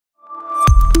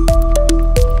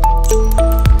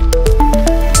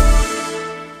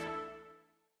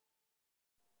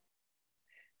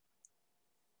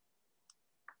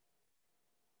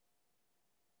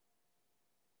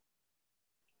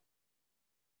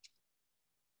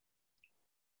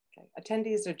Okay,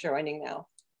 attendees are joining now.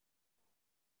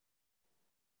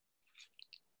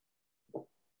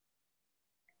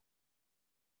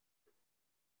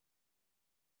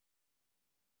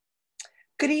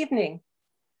 Good evening.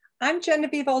 I'm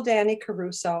Genevieve Oldani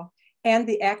Caruso and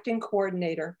the Acting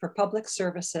Coordinator for Public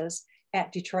Services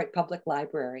at Detroit Public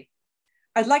Library.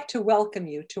 I'd like to welcome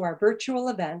you to our virtual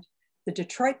event, the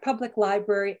Detroit Public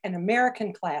Library, an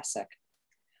American Classic.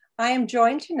 I am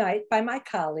joined tonight by my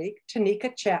colleague,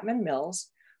 Tanika Chapman-Mills,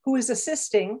 who is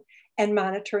assisting and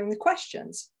monitoring the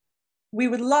questions. We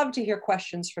would love to hear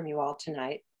questions from you all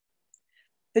tonight.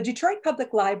 The Detroit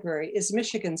Public Library is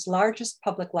Michigan's largest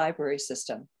public library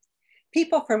system.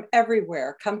 People from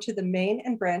everywhere come to the main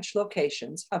and branch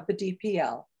locations of the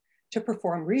DPL to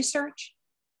perform research,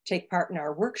 take part in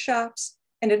our workshops,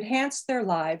 and enhance their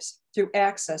lives through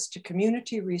access to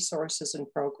community resources and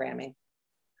programming.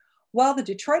 While the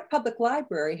Detroit Public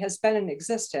Library has been in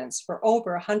existence for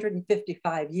over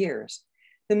 155 years,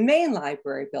 the main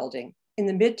library building in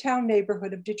the Midtown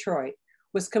neighborhood of Detroit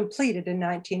was completed in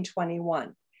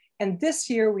 1921. And this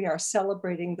year we are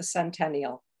celebrating the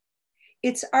centennial.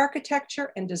 Its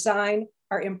architecture and design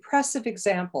are impressive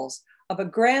examples of a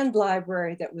grand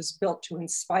library that was built to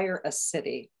inspire a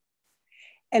city.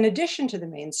 An addition to the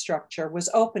main structure was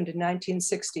opened in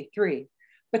 1963,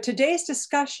 but today's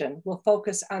discussion will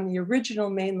focus on the original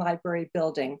main library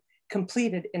building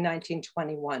completed in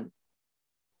 1921.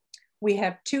 We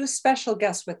have two special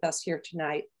guests with us here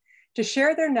tonight to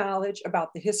share their knowledge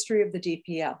about the history of the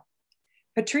DPL.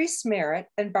 Patrice Merritt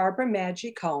and Barbara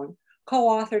Madgy Cohn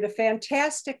co-authored a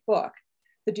fantastic book,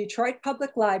 The Detroit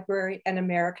Public Library, an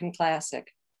American Classic.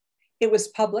 It was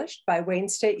published by Wayne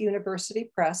State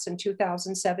University Press in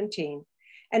 2017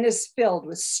 and is filled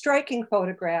with striking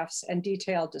photographs and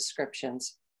detailed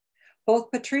descriptions.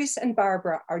 Both Patrice and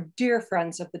Barbara are dear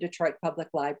friends of the Detroit Public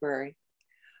Library.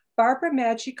 Barbara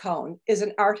Madgy Cohn is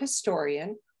an art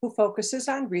historian who focuses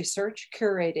on research,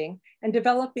 curating, and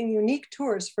developing unique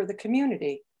tours for the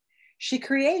community. She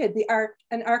created the Art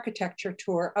and Architecture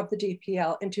Tour of the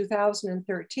DPL in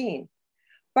 2013.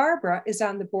 Barbara is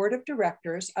on the board of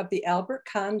directors of the Albert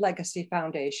Kahn Legacy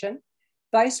Foundation,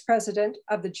 vice president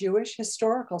of the Jewish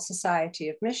Historical Society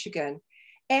of Michigan,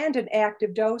 and an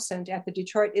active docent at the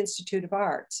Detroit Institute of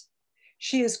Arts.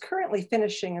 She is currently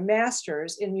finishing a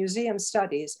master's in museum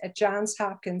studies at Johns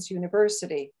Hopkins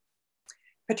University.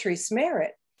 Patrice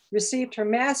Merritt received her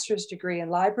master's degree in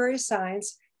library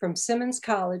science from Simmons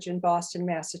College in Boston,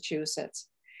 Massachusetts.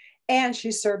 And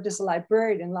she served as a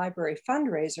librarian and library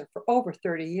fundraiser for over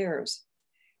 30 years.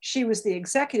 She was the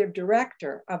executive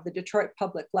director of the Detroit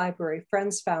Public Library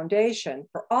Friends Foundation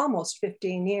for almost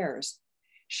 15 years.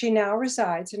 She now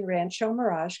resides in Rancho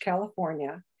Mirage,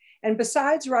 California. And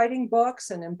besides writing books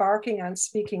and embarking on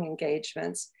speaking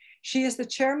engagements, she is the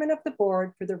chairman of the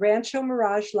board for the Rancho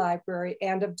Mirage Library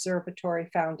and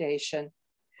Observatory Foundation.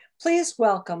 Please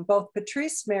welcome both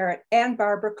Patrice Merritt and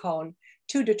Barbara Cohn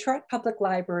to Detroit Public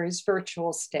Library's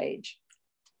virtual stage.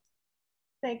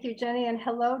 Thank you, Jenny, and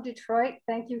hello, Detroit.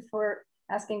 Thank you for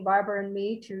asking Barbara and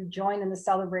me to join in the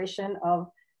celebration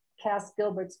of Cass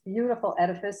Gilbert's beautiful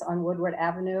edifice on Woodward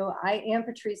Avenue. I am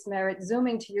Patrice Merritt,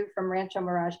 zooming to you from Rancho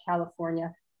Mirage,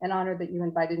 California, and honored that you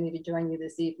invited me to join you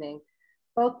this evening.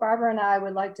 Both Barbara and I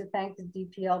would like to thank the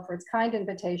DPL for its kind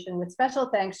invitation, with special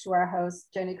thanks to our host,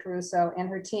 Jenny Caruso, and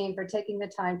her team for taking the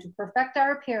time to perfect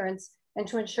our appearance and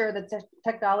to ensure that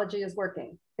technology is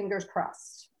working, fingers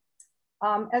crossed.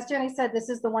 As Jenny said, this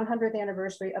is the 100th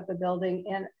anniversary of the building,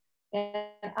 and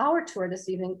our tour this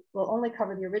evening will only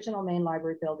cover the original main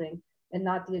library building and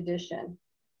not the addition.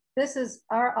 This is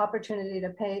our opportunity to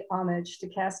pay homage to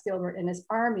Cass Gilbert and his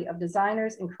army of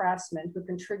designers and craftsmen who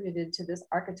contributed to this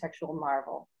architectural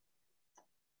marvel.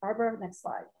 Barbara, next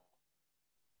slide.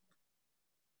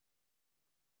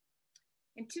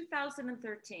 In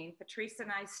 2013, Patrice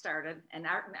and I started an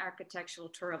art and architectural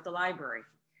tour of the library.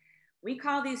 We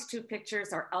call these two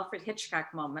pictures our Alfred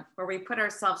Hitchcock moment, where we put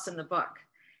ourselves in the book.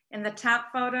 In the top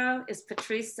photo is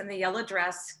Patrice in the yellow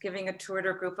dress giving a tour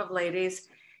to a group of ladies,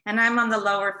 and I'm on the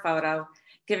lower photo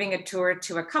giving a tour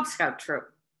to a Cub Scout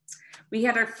troop. We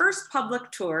had our first public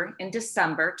tour in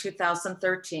December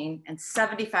 2013, and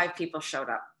 75 people showed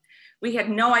up. We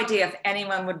had no idea if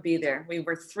anyone would be there. We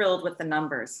were thrilled with the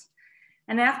numbers.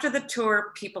 And after the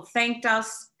tour, people thanked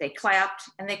us, they clapped,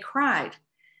 and they cried.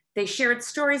 They shared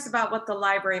stories about what the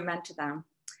library meant to them.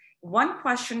 One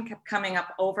question kept coming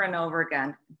up over and over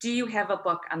again. Do you have a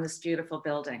book on this beautiful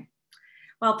building?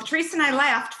 Well, Patrice and I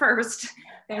laughed first,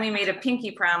 then we made a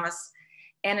pinky promise.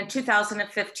 And in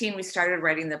 2015, we started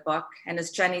writing the book. And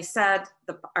as Jenny said,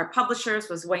 our publishers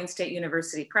was Wayne State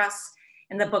University Press,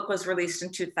 and the book was released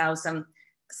in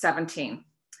 2017.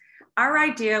 Our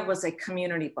idea was a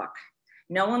community book.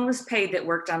 No one was paid that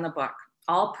worked on the book.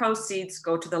 All proceeds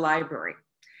go to the library.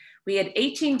 We had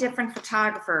 18 different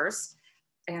photographers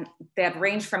and that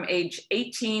ranged from age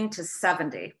 18 to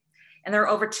 70. And there are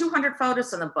over 200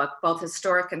 photos in the book, both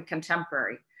historic and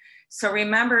contemporary. So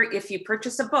remember, if you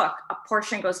purchase a book, a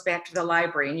portion goes back to the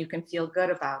library and you can feel good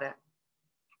about it.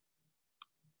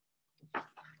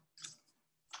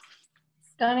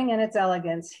 Stunning in its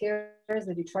elegance, here is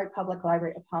the Detroit Public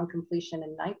Library upon completion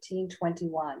in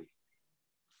 1921.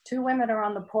 Two women are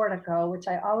on the portico, which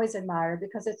I always admire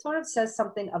because it sort of says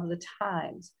something of the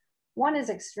times. One is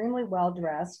extremely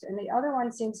well-dressed and the other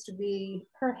one seems to be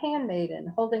her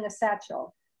handmaiden holding a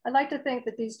satchel. I'd like to think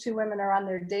that these two women are on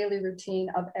their daily routine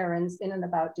of errands in and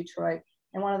about Detroit,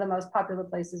 and one of the most popular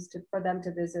places for them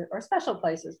to visit, or special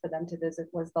places for them to visit,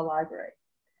 was the library.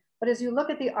 But as you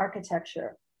look at the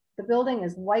architecture, the building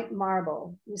is white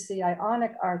marble. You see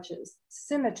Ionic arches,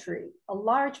 symmetry, a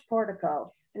large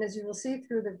portico, and as you will see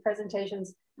through the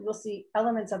presentations, you will see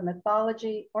elements of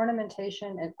mythology,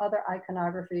 ornamentation, and other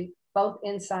iconography, both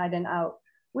inside and out.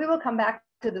 We will come back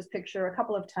to this picture a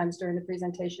couple of times during the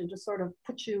presentation to sort of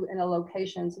put you in a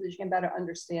location so that you can better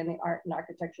understand the art and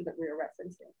architecture that we are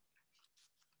referencing.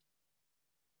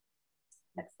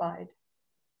 Next slide.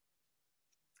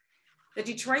 The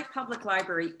Detroit Public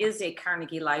Library is a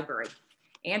Carnegie Library.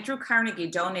 Andrew Carnegie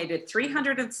donated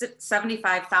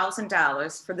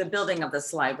 $375,000 for the building of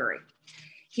this library.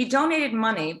 He donated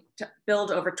money to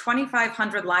build over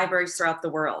 2,500 libraries throughout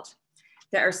the world.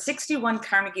 There are 61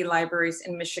 Carnegie libraries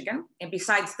in Michigan, and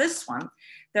besides this one,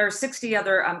 there are 60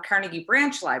 other Carnegie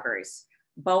branch libraries: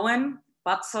 Bowen,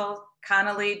 Butzel,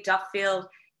 Connolly, Duffield,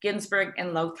 Ginsburg,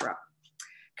 and Lothrop.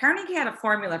 Carnegie had a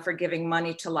formula for giving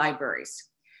money to libraries.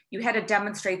 You had to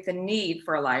demonstrate the need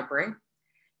for a library.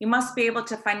 You must be able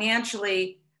to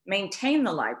financially maintain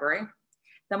the library.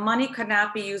 The money could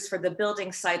not be used for the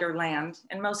building site or land.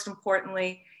 And most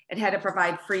importantly, it had to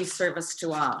provide free service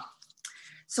to all.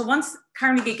 So once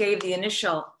Carnegie gave the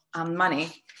initial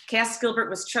money, Cass Gilbert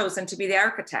was chosen to be the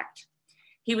architect.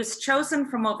 He was chosen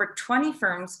from over 20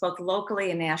 firms, both locally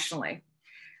and nationally.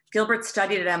 Gilbert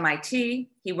studied at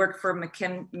MIT. He worked for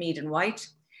McKim, Mead and White.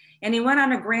 And he went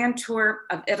on a grand tour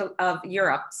of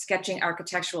Europe, sketching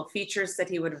architectural features that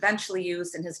he would eventually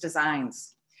use in his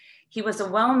designs. He was a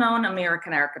well-known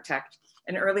American architect,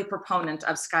 an early proponent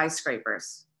of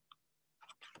skyscrapers.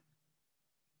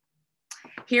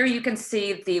 Here you can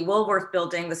see the Woodward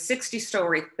building, the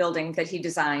 60-story building that he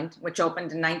designed, which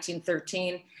opened in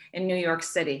 1913 in New York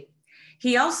City.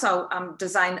 He also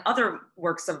designed other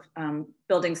works of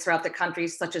buildings throughout the country,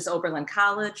 such as Oberlin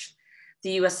College,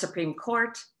 the US Supreme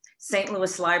Court, St.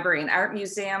 Louis Library and Art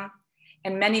Museum,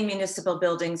 and many municipal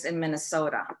buildings in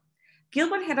Minnesota.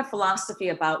 Gilbert had a philosophy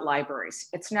about libraries.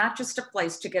 It's not just a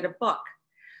place to get a book,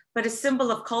 but a symbol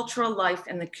of cultural life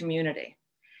in the community.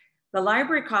 The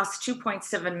library cost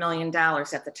 $2.7 million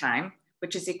at the time,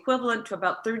 which is equivalent to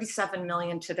about $37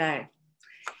 million today.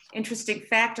 Interesting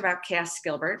fact about Cass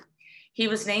Gilbert, he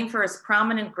was named for his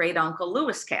prominent great uncle,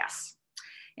 Lewis Cass.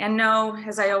 And no,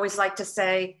 as I always like to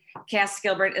say, Cass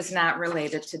Gilbert is not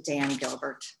related to Dan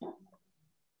Gilbert.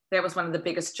 That was one of the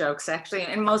biggest jokes, actually,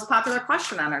 and most popular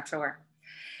question on our tour.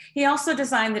 He also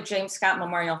designed the James Scott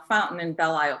Memorial Fountain in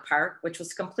Belle Isle Park, which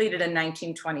was completed in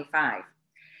 1925.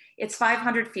 It's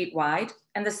 500 feet wide,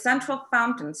 and the central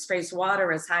fountain sprays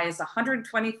water as high as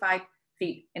 125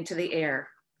 feet into the air.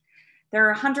 There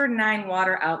are 109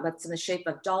 water outlets in the shape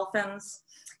of dolphins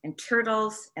and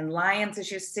turtles and lions, as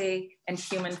you see, and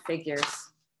human figures.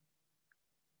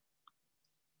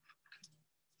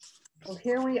 Well,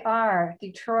 here we are,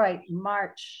 Detroit,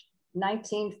 March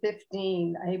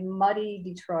 1915, a muddy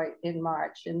Detroit in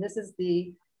March. And this is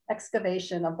the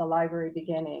excavation of the library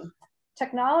beginning.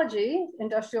 Technology,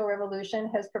 Industrial Revolution,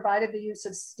 has provided the use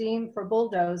of steam for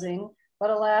bulldozing, but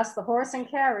alas, the horse and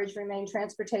carriage remain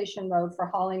transportation mode for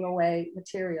hauling away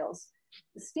materials.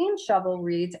 The steam shovel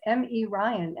reads M.E.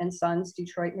 Ryan and Sons,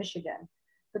 Detroit, Michigan.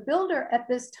 The builder at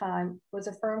this time was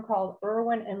a firm called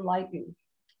Irwin and Leighton.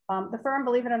 The firm,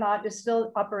 believe it or not, is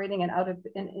still operating and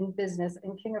in business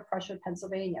in King of Prussia,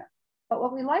 Pennsylvania. But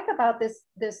what we like about this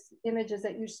image is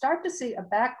that you start to see a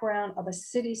background of a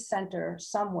city center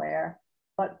somewhere,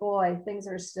 but boy, things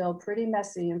are still pretty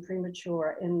messy and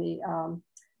premature in the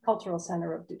cultural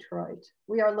center of Detroit.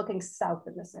 We are looking south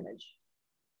in this image.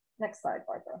 Next slide,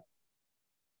 Barbara.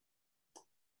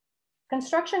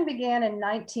 Construction began in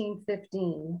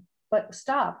 1915, but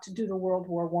stopped due to World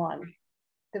War I.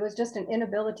 There was just an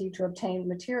inability to obtain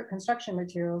construction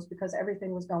materials because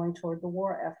everything was going toward the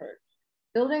war effort.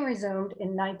 Building resumed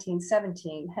in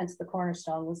 1917, hence the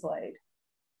cornerstone was laid.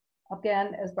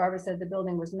 Again, as Barbara said, the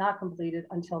building was not completed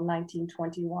until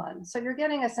 1921. So you're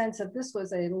getting a sense of this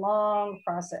was a long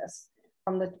process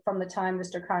from the time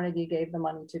Mr. Carnegie gave the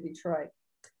money to Detroit.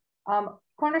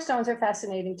 Cornerstones are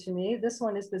fascinating to me. This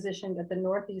one is positioned at the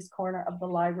northeast corner of the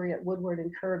library at Woodward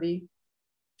and Kirby.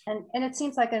 And it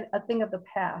seems like a thing of the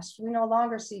past. We no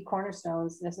longer see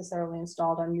cornerstones necessarily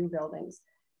installed on new buildings.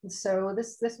 And so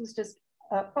this was just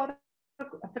a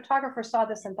photographer saw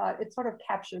this and thought it sort of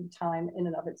captured time in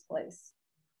and of its place.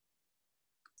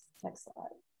 Next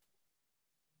slide.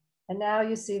 And now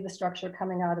you see the structure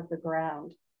coming out of the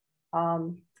ground.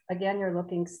 Again, you're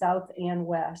looking south and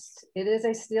west. It is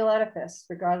a steel edifice,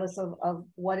 regardless of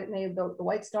what it may, the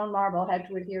white stone marble had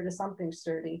to adhere to something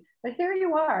sturdy. But here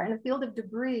you are in a field of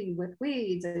debris with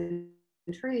weeds and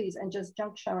trees and just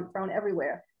junk thrown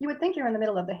everywhere. You would think you're in the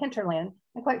middle of the hinterland.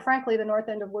 And quite frankly, the north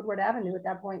end of Woodward Avenue at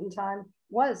that point in time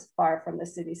was far from the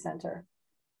city center.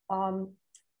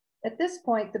 At this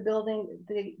point, the building,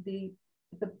 the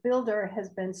builder has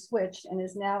been switched and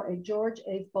is now a George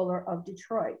A. Fuller of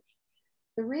Detroit.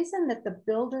 The reason that the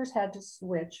builders had to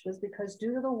switch was because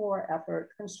due to the war effort,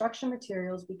 construction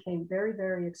materials became very,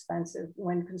 very expensive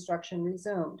when construction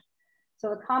resumed. So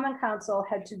the Common Council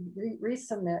had to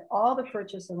resubmit all the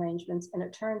purchase arrangements, and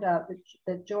it turned out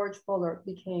that George Fuller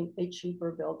became a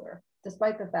cheaper builder,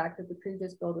 despite the fact that the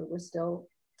previous builder was still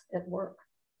at work.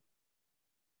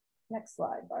 Next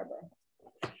slide, Barbara.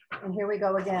 And here we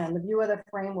go again, the view of the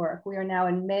framework. We are now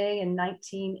in May in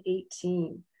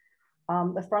 1918.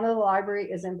 The front of the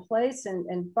library is in place,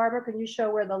 and Barbara, can you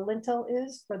show where the lintel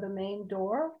is for the main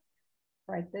door?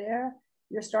 Right there.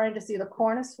 You're starting to see the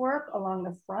cornice work along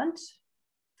the front,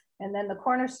 and then the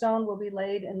cornerstone will be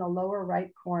laid in the lower right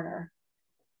corner.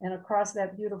 And across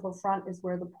that beautiful front is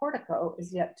where the portico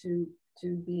is yet to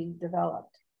be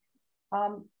developed.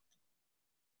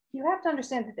 You have to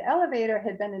understand that the elevator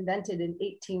had been invented in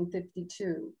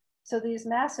 1852. So these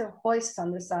massive hoists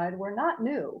on the side were not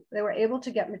new. They were able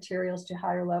to get materials to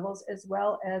higher levels as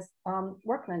well as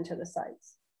workmen to the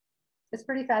sites. It's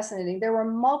pretty fascinating. There were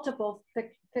multiple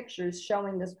pictures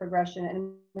showing this progression,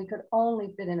 and we could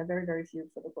only fit in a very, very few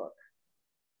for the book.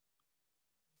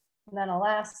 And then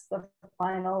alas, the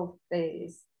final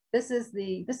phase. This is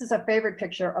a favorite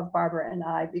picture of Barbara and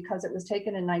I because it was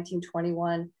taken in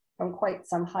 1921 from quite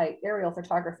some height. Aerial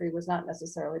photography was not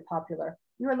necessarily popular.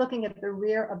 You are looking at the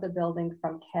rear of the building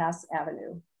from Cass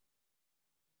Avenue.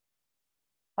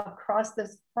 Across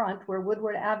this front where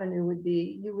Woodward Avenue would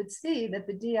be, you would see that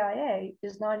the DIA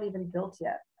is not even built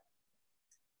yet.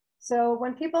 So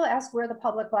when people ask where the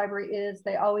public library is,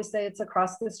 they always say it's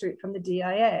across the street from the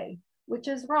DIA, which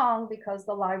is wrong because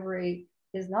the library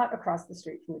is not across the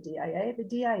street from the DIA. The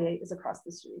DIA is across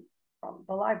the street from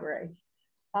the library.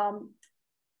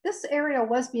 This area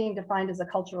was being defined as a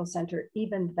cultural center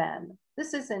even then.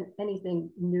 This isn't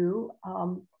anything new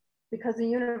because the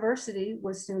university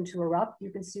was soon to erupt.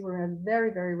 You can see we're in a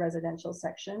very, very residential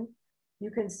section. You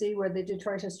can see where the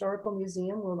Detroit Historical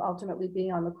Museum will ultimately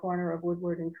be on the corner of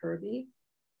Woodward and Kirby,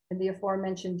 and the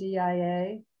aforementioned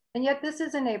DIA. And yet this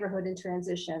is a neighborhood in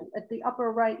transition. At the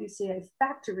upper right, you see a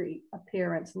factory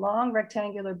appearance, long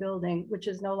rectangular building, which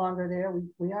is no longer there.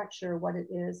 We aren't sure what it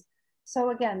is.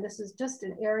 So again, this is just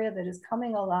an area that is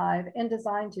coming alive and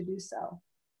designed to do so.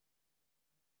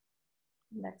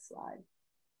 Next slide.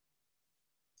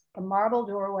 The marble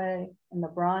doorway and the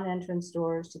bronze entrance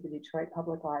doors to the Detroit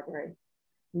Public Library.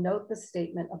 Note the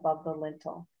statement above the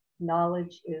lintel,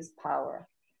 knowledge is power.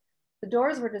 The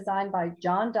doors were designed by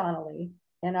John Donnelly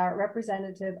and are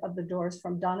representative of the doors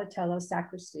from Donatello's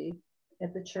sacristy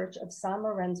at the Church of San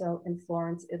Lorenzo in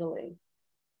Florence, Italy.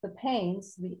 The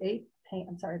panes, the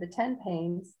 10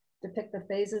 panes depict the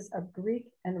phases of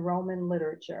Greek and Roman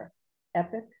literature,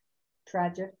 epic,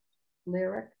 tragic,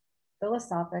 lyric,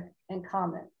 philosophic, and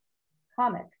comic.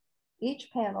 Each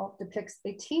panel depicts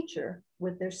a teacher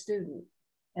with their student,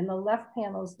 and the left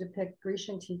panels depict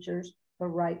Grecian teachers, the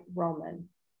right Roman.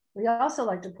 We also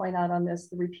like to point out on this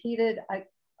the repeated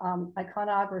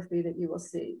iconography that you will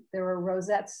see. There are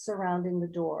rosettes surrounding the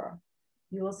door.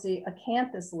 You will see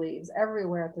acanthus leaves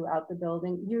everywhere throughout the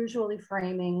building, usually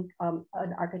framing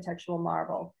an architectural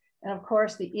marvel. And of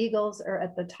course, the eagles are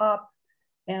at the top.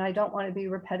 And I don't want to be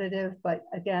repetitive, but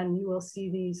again, you will see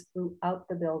these throughout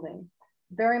the building.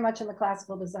 Very much in the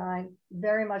classical design,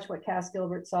 very much what Cass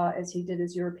Gilbert saw as he did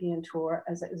his European tour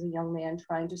as a young man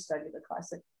trying to study the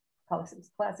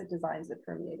classic designs that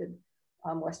permeated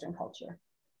Western culture.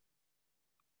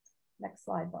 Next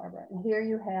slide, Barbara. And here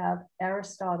you have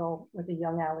Aristotle with the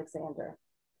young Alexander.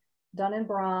 Done in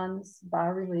bronze,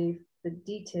 bas relief, The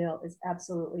detail is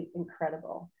absolutely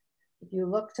incredible. If you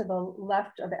look to the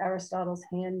left of Aristotle's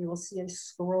hand, you will see a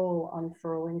scroll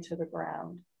unfurling to the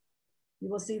ground. You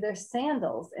will see their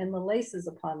sandals and the laces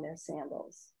upon their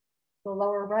sandals. The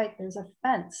lower right, there's a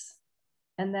fence.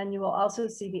 And then you will also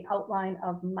see the outline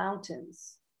of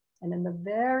mountains. And in the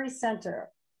very center,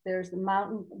 there's the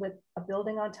mountain with a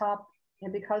building on top.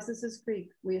 And because this is Greek,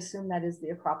 we assume that is the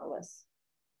Acropolis.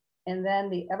 And then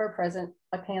the ever-present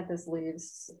acanthus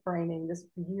leaves framing this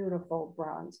beautiful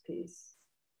bronze piece.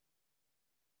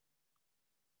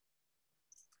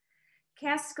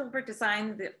 Cass Gilbert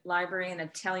designed the library in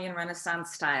Italian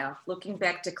Renaissance style, looking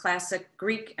back to classic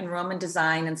Greek and Roman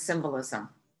design and symbolism.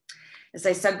 As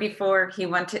I said before, he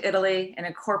went to Italy and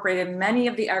incorporated many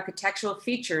of the architectural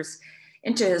features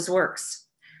into his works.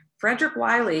 Frederick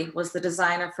Wiley was the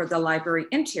designer for the library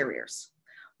interiors.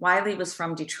 Wiley was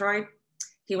from Detroit.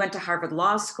 He went to Harvard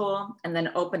Law School and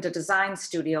then opened a design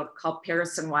studio called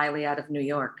Paris and Wiley out of New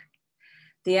York.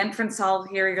 The entrance hall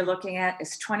here you're looking at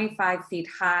is 25 feet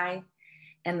high,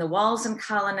 and the walls and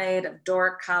colonnade of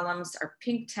Doric columns are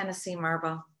pink Tennessee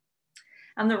marble.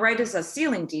 On the right is a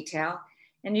ceiling detail,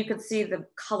 and you can see the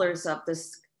colors of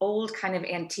this old kind of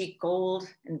antique gold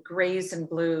and grays and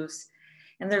blues.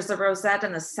 And there's a rosette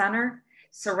in the center,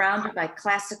 surrounded by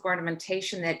classic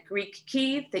ornamentation, that Greek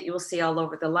key that you will see all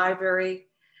over the library,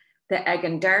 the egg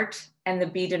and dart, and the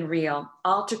bead and reel,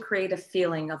 all to create a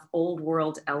feeling of old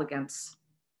world elegance.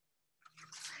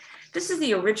 This is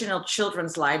the original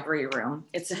children's library room.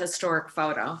 It's a historic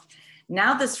photo.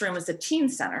 Now this room is a teen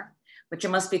center, but you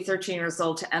must be 13 years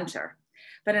old to enter.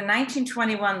 But in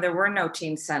 1921, there were no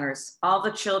teen centers. All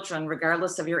the children,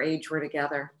 regardless of your age, were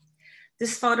together.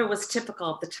 This photo was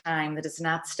typical of the time, that is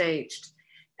not staged.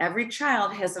 Every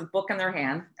child has a book in their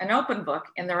hand, an open book,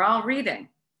 and they're all reading.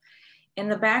 In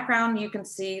the background, you can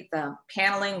see the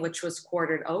paneling, which was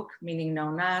quartered oak, meaning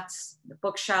no knots, the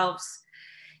bookshelves,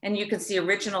 and you can see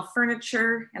original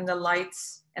furniture and the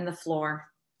lights and the floor.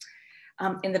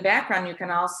 In the background, you can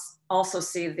also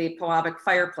see the Pewabic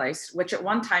fireplace, which at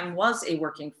one time was a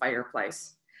working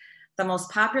fireplace. The most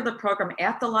popular program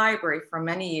at the library for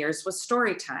many years was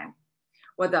story time,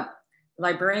 where the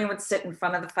librarian would sit in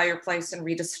front of the fireplace and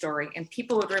read a story, and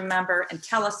people would remember and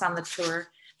tell us on the tour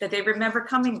that they remember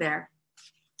coming there.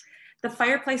 The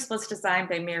fireplace was designed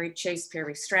by Mary Chase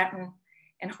Perry Stratton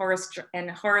and Horace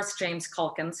James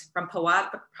Culkins from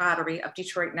Pewabic Pottery of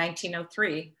Detroit,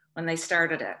 1903, when they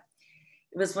started it.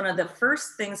 It was one of the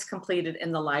first things completed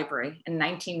in the library in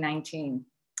 1919.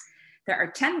 There are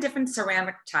 10 different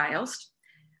ceramic tiles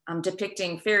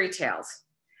depicting fairy tales.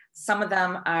 Some of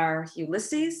them are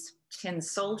Ulysses, Tin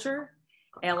Soldier,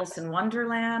 Alice in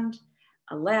Wonderland,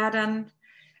 Aladdin,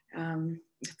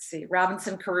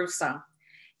 Robinson Crusoe.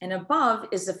 And above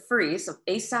is a frieze of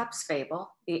Aesop's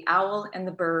fable, the owl and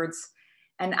the birds,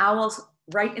 and owls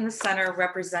right in the center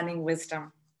representing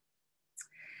wisdom.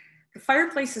 The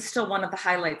fireplace is still one of the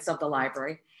highlights of the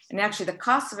library. And actually the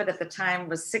cost of it at the time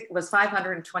was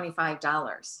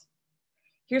 $525.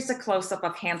 Here's a close-up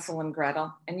of Hansel and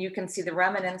Gretel, and you can see the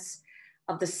remnants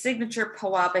of the signature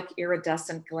Pewabic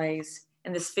iridescent glaze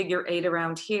and this figure 8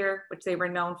 around here, which they were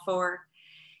known for.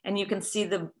 And you can see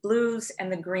the blues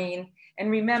and the green.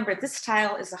 And remember, this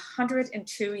tile is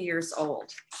 102 years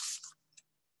old.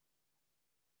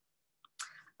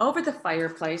 Over the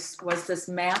fireplace was this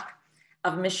map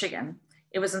of Michigan.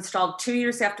 It was installed 2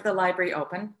 years after the library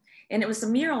opened, and it was a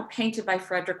mural painted by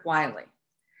Frederick Wiley.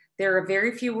 There are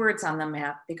very few words on the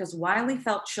map because Wiley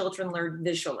felt children learned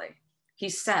visually. He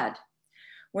said,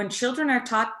 "When children are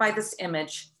taught by this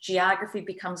image, geography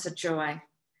becomes a joy."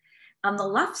 On the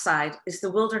left side is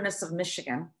the wilderness of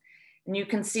Michigan, and you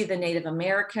can see the Native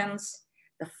Americans,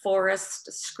 the forest,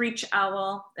 the screech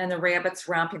owl, and the rabbits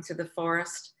romping through the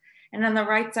forest. And on the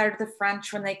right side are the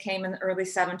French when they came in the early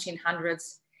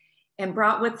 1700s and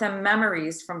brought with them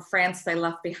memories from France they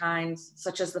left behind,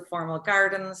 such as the formal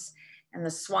gardens and the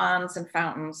swans and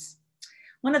fountains.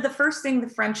 One of the first things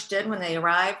the French did when they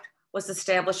arrived was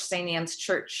establish St. Anne's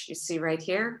Church, you see right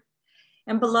here.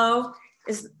 And below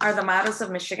are the mottos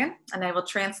of Michigan, and I will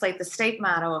translate the state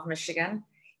motto of Michigan.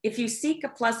 "If you seek a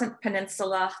pleasant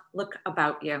peninsula, look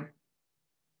about you."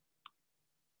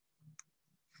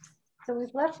 So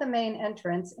we've left the main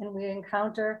entrance and we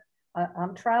encounter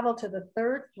travel to the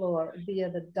 3rd floor via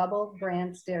the double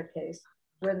grand staircase,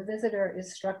 where the visitor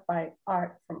is struck by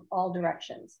art from all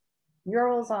directions.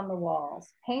 Murals on the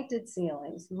walls, painted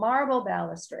ceilings, marble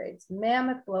balustrades,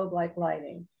 mammoth globe-like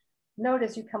lighting. Note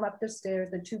as you come up the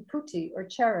stairs, the 2 putti or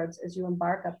cherubs as you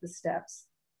embark up the steps.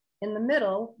 In the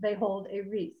middle, they hold a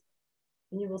wreath,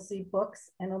 and you will see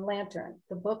books and a lantern.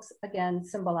 The books, again,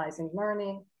 symbolizing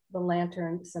learning, the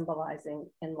lantern symbolizing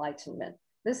enlightenment.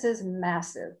 This is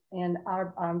massive, and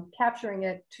our capturing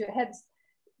it to heads.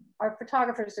 Our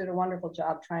photographers did a wonderful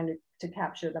job trying to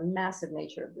capture the massive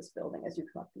nature of this building as you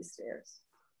come up these stairs.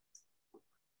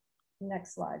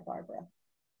 Next slide, Barbara.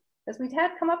 As we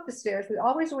had come up the stairs, we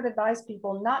always would advise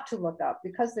people not to look up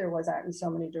because there was art in so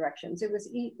many directions. It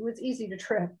was easy to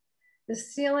trip. The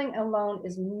ceiling alone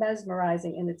is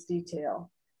mesmerizing in its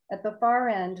detail. At the far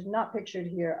end, not pictured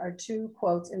here, are two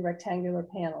quotes in rectangular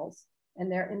panels, and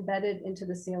they're embedded into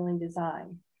the ceiling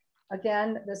design.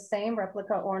 Again, the same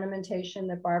replica ornamentation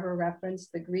that Barbara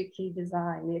referenced, the Greek key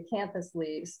design, the acanthus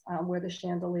leaves where the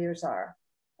chandeliers are.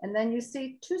 And then you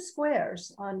see two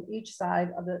squares on each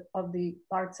side of the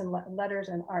arts and letters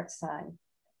and art sign.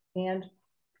 And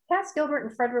Cass Gilbert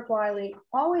and Frederick Wiley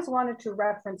always wanted to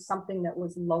reference something that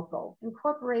was local,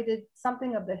 incorporated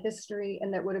something of the history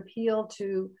and that would appeal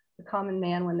to the common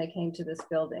man when they came to this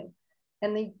building.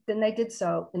 And then they did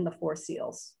so in the Four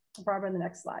Seals. Barbara, the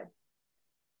next slide.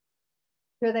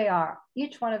 Here they are.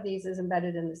 Each one of these is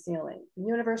embedded in the ceiling. The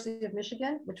University of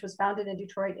Michigan, which was founded in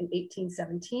Detroit in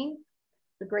 1817,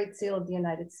 the Great Seal of the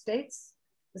United States,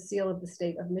 the Seal of the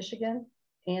State of Michigan,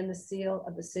 and the Seal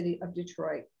of the City of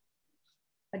Detroit.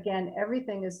 Again,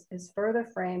 everything is further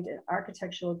framed in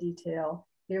architectural detail.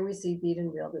 Here we see bead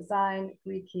and reel design,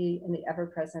 Greek key, and the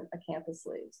ever-present acanthus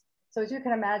leaves. So as you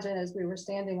can imagine, as we were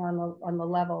standing on the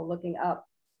level looking up,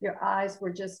 your eyes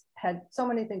had so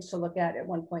many things to look at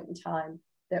one point in time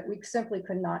that we simply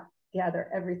could not gather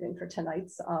everything for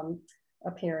tonight's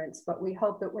appearance. But we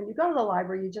hope that when you go to the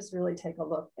library, you just really take a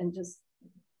look and just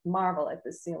marvel at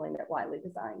this ceiling that Wiley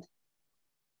designed.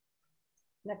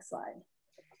 Next slide.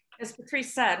 As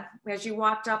Patrice said, as you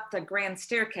walked up the grand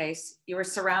staircase, you were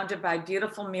surrounded by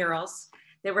beautiful murals.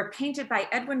 They were painted by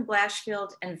Edwin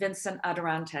Blashfield and Vincent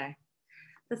Adarante.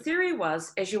 The theory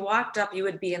was, as you walked up, you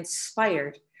would be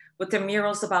inspired with the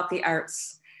murals about the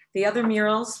arts. The other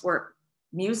murals were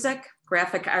music,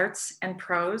 graphic arts, and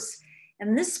prose.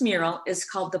 And this mural is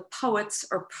called The Poets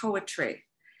or Poetry.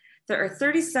 There are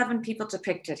 37 people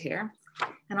depicted here,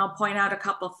 and I'll point out a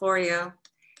couple for you.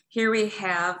 Here we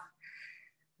have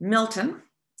Milton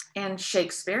and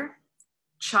Shakespeare,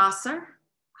 Chaucer,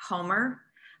 Homer,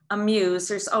 a muse.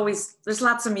 There's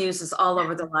lots of muses all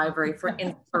over the library for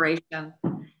inspiration.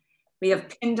 We have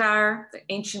Pindar, the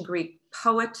ancient Greek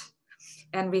poet,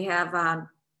 and we have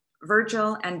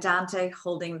Virgil and Dante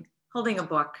holding a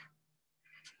book.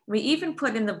 We even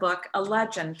put in the book a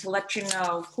legend to let you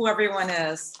know who everyone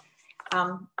is.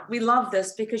 We love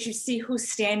this because you see who's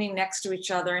standing next to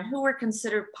each other and who were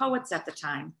considered poets at the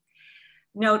time.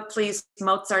 Note, please,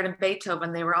 Mozart and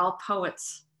Beethoven, they were all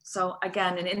poets. So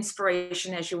again, an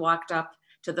inspiration as you walked up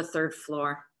to the third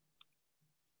floor.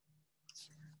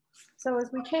 So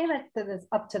as we came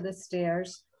up to the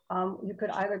stairs, you could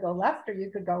either go left or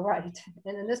you could go right.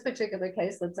 And in this particular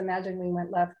case, let's imagine we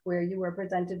went left, where you were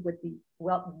presented with the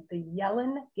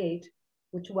Yellen Gate,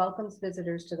 which welcomes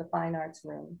visitors to the Fine Arts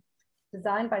Room.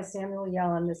 Designed by Samuel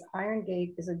Yellen, this iron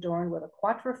gate is adorned with a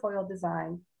quatrefoil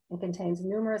design and contains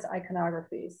numerous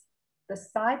iconographies. The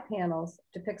side panels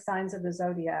depict signs of the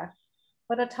zodiac,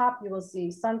 but atop you will see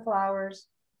sunflowers,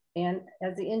 and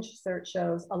as the insert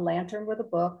shows, a lantern with a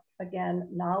book, again,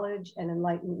 knowledge and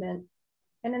enlightenment.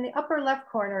 And in the upper left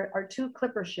corner are two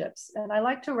clipper ships. And I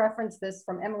like to reference this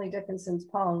from Emily Dickinson's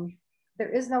poem, "There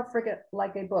is no frigate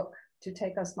like a book to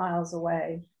take us miles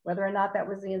away." Whether or not that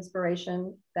was the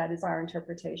inspiration, that is our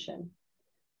interpretation.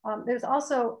 There's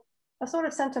also a sort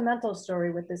of sentimental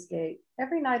story with this gate.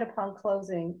 Every night upon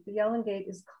closing, the Yellen Gate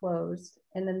is closed,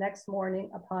 and the next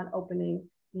morning upon opening,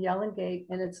 the Yellen Gate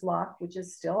and its lock, which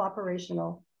is still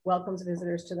operational, welcomes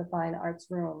visitors to the Fine Arts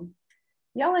Room.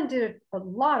 Yellen did a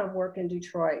lot of work in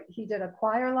Detroit. He did a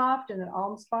choir loft and an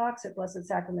alms box at Blessed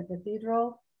Sacrament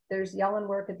Cathedral. There's Yellen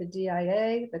work at the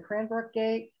DIA, the Cranbrook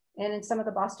Gate, and in some of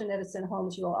the Boston Edison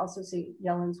homes, you will also see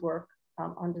Yellen's work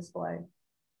on display.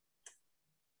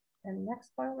 And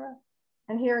next, Barbara.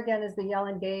 And here again is the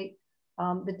Yellen Gate.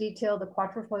 The detail, the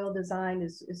quatrefoil design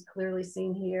is clearly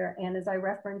seen here. And as I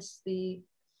referenced the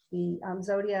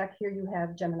zodiac, here you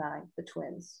have Gemini, the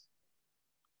twins.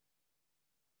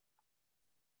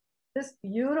 This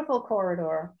beautiful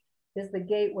corridor is the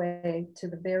gateway to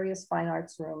the various fine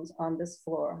arts rooms on this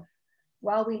floor.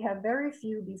 While we have very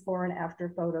few before and after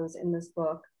photos in this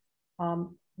book,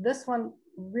 this one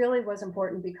really was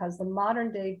important because the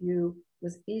modern day view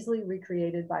was easily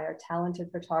recreated by our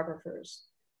talented photographers.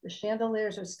 The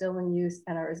chandeliers are still in use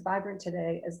and are as vibrant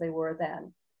today as they were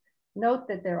then. Note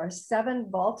that there are 7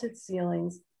 vaulted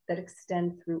ceilings that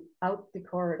extend throughout the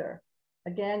corridor.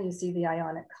 Again, you see the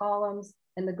Ionic columns,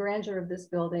 and the grandeur of this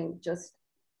building just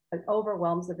it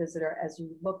overwhelms the visitor as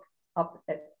you look up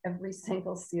at every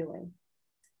single ceiling.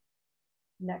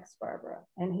 Next, Barbara.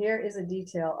 And here is a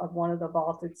detail of one of the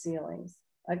vaulted ceilings.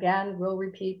 Again, we'll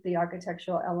repeat the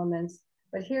architectural elements,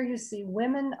 but here you see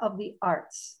women of the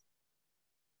arts.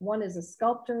 One is a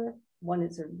sculptor, one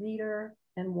is a reader,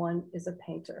 and one is a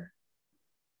painter.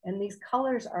 And these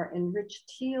colors are in rich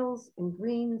teals and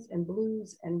greens and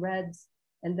blues and reds,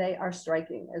 and they are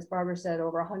striking. As Barbara said,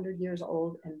 over 100 years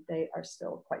old, and they are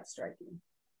still quite striking.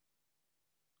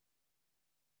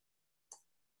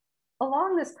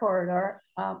 Along this corridor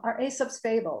are Aesop's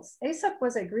fables. Aesop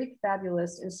was a Greek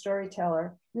fabulist and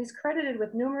storyteller, and he's credited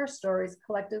with numerous stories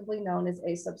collectively known as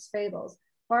Aesop's fables.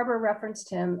 Barbara referenced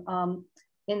him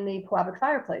in the Puabic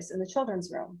fireplace in the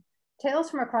children's room.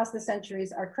 Tales from across the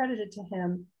centuries are credited to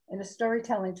him in a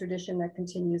storytelling tradition that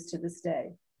continues to this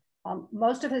day.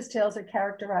 Most of his tales are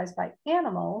characterized by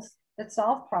animals that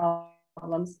solve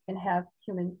problems and have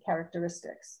human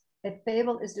characteristics. A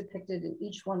fable is depicted in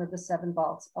each one of the 7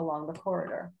 vaults along the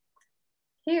corridor.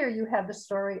 Here you have the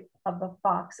story of the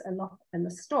fox and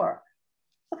the stork.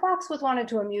 The fox was wanted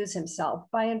to amuse himself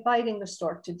by inviting the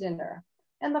stork to dinner,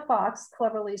 and the fox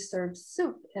cleverly served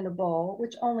soup in a bowl,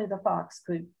 which only the fox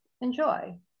could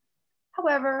enjoy.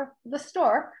 However, the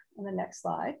stork, on the next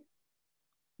slide,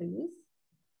 please,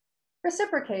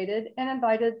 reciprocated and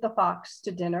invited the fox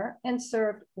to dinner and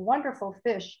served wonderful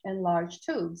fish in large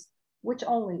tubes, which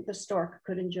only the stork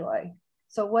could enjoy.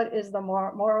 So what is the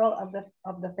moral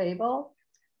of the fable?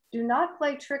 Do not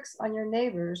play tricks on your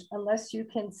neighbors unless you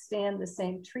can stand the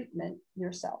same treatment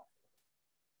yourself.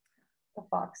 The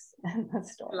fox and the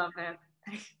stork. Love that.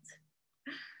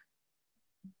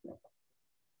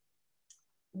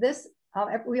 This,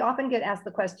 we often get asked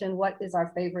the question, what is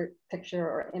our favorite picture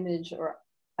or image or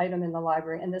item in the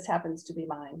library? And this happens to be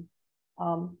mine.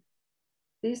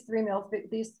 These three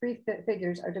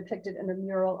figures are depicted in a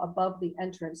mural above the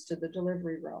entrance to the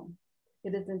delivery room.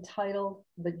 It is entitled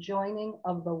The Joining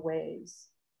of the Ways.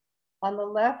 On the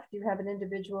left, you have an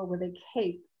individual with a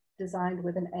cape designed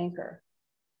with an anchor.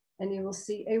 And you will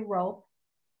see a rope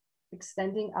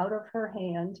extending out of her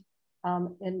hand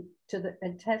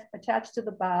attached to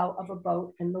the bow of a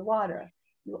boat in the water.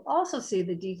 You'll also see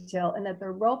the detail in that the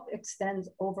rope extends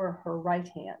over her right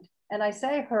hand. And I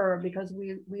say her because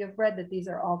we have read that these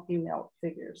are all female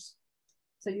figures.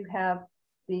 So you have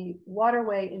the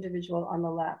waterway individual on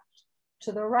the left.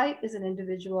 To the right is an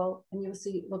individual, and you'll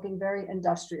see looking very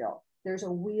industrial. There's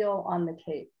a wheel on the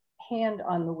cape, hand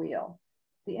on the wheel.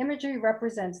 The imagery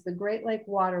represents the Great Lake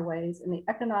waterways and the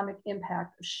economic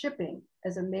impact of shipping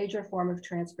as a major form of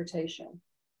transportation.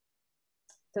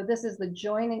 So this is the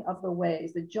joining of the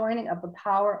ways, the joining of the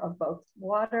power of both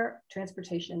water,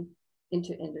 transportation,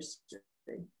 into industry.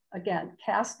 Again,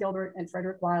 Cass Gilbert and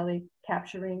Frederick Wiley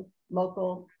capturing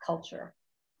local culture.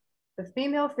 The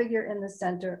female figure in the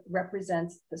center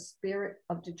represents the spirit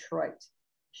of Detroit.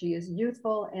 She is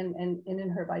youthful and in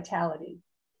her vitality.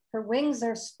 Her wings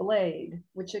are splayed,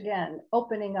 which again,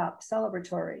 opening up,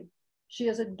 celebratory. She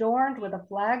is adorned with a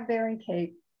flag-bearing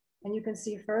cape, and you can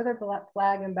see further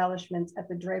flag embellishments at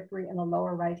the drapery in the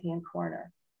lower right-hand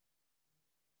corner.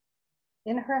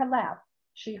 In her lap,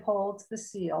 she holds the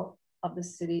seal of the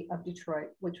city of Detroit,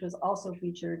 which was also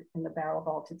featured in the barrel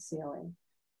vaulted ceiling.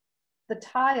 The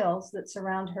tiles that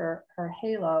surround her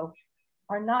halo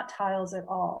are not tiles at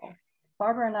all.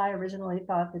 Barbara and I originally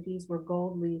thought that these were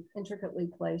gold leaf intricately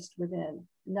placed within.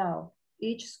 No,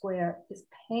 each square is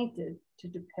painted to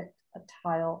depict a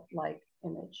tile-like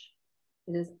image.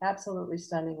 It is absolutely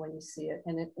stunning when you see it,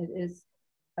 and it is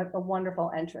a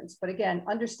wonderful entrance. But again,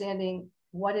 understanding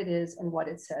what it is and what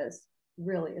it says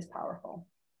really is powerful.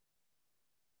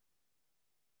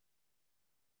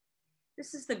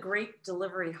 This is the Great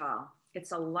Delivery Hall.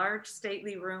 It's a large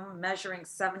stately room measuring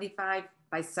 75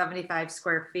 by 75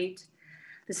 square feet.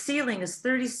 The ceiling is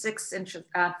 36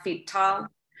 feet tall.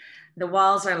 The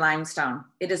walls are limestone.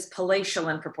 It is palatial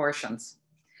in proportions.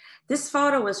 This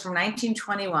photo was from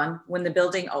 1921 when the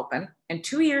building opened, and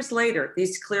 2 years later,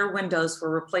 these clear windows were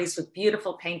replaced with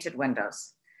beautiful painted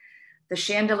windows. The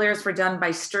chandeliers were done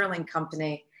by Sterling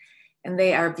Company, and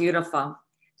they are beautiful.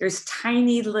 There's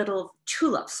tiny little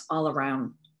tulips all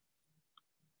around.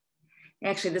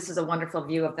 Actually, this is a wonderful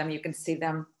view of them. You can see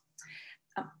them.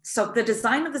 So the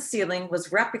design of the ceiling was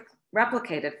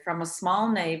replicated from a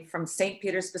small nave from St.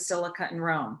 Peter's Basilica in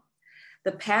Rome.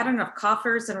 The pattern of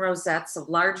coffers and rosettes of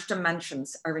large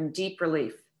dimensions are in deep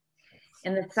relief.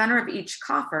 In the center of each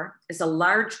coffer is a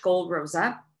large gold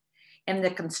rosette, and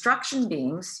the construction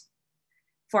beams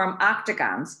form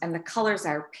octagons, and the colors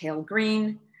are pale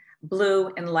green,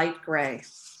 blue, and light gray.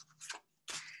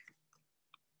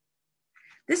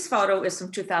 This photo is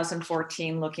from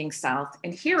 2014 looking south.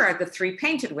 And here are the 3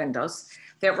 painted windows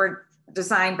that were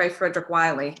designed by Frederick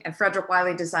Wiley. And Frederick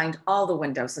Wiley designed all the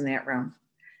windows in that room.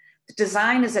 The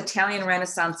design is Italian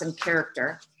Renaissance in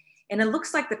character. And it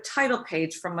looks like the title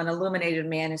page from an illuminated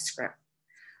manuscript.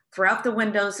 Throughout the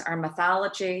windows are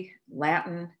mythology,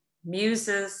 Latin,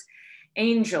 muses,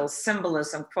 angels,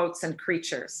 symbolism, quotes, and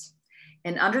creatures.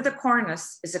 And under the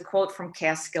cornice is a quote from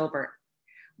Cass Gilbert.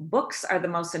 Books are the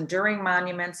most enduring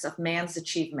monuments of man's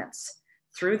achievements.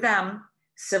 Through them,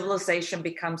 civilization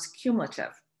becomes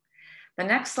cumulative. The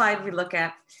next slide we look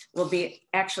at will be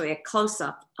actually a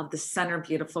close-up of the center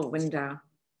beautiful window.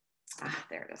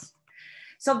 There it is.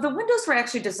 So the windows were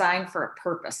actually designed for a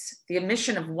purpose, the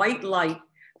emission of white light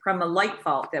from a light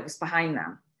vault that was behind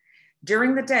them.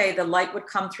 During the day, the light would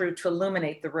come through to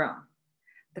illuminate the room.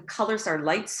 The colors are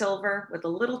light silver with a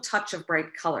little touch of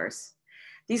bright colors.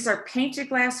 These are painted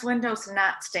glass windows,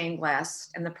 not stained glass,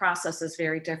 and the process is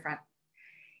very different.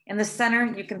 In the center,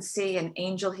 you can see an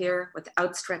angel here with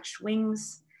outstretched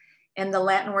wings, and the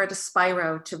Latin word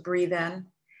aspiro, to breathe in,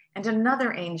 and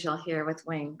another angel here with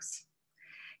wings.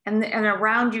 And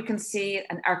around you can see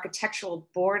an architectural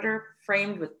border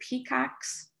framed with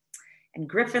peacocks and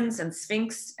griffins and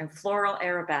sphinx and floral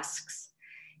arabesques.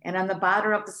 And on the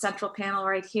bottom of the central panel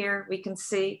right here, we can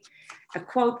see a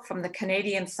quote from the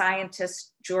Canadian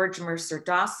scientist George Mercer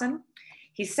Dawson.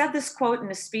 He said this quote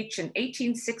in a speech in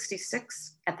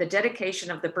 1866 at the dedication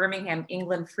of the Birmingham,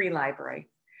 England Free Library.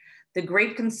 The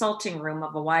great consulting room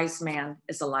of a wise man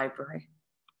is a library.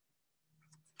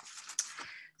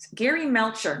 Gary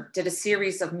Melcher did a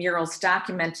series of murals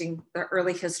documenting the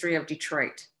early history of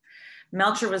Detroit.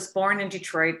 Melcher was born in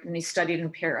Detroit and he studied in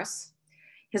Paris.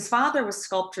 His father was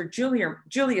sculptor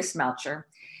Julius Melcher,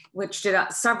 which did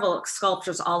several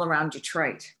sculptures all around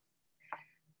Detroit.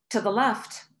 To the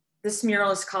left, this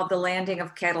mural is called The Landing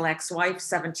of Cadillac's Wife,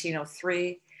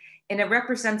 1703, and it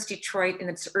represents Detroit in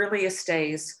its earliest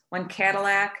days when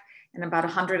Cadillac and about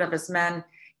 100 of his men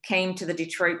came to the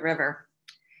Detroit River.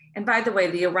 And by the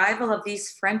way, the arrival of these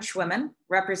French women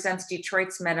represents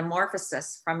Detroit's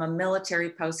metamorphosis from a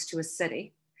military post to a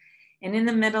city. And in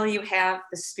the middle, you have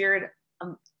the spirit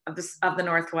of the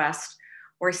Northwest,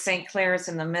 where St. Clair is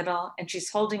in the middle, and she's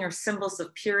holding her symbols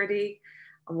of purity,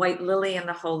 a white lily in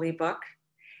the Holy Book.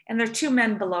 And there are 2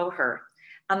 men below her.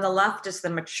 On the left is the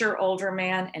mature older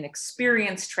man, an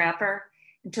experienced trapper,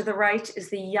 and to the right is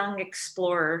the young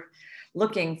explorer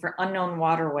looking for unknown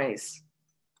waterways.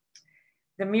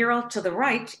 The mural to the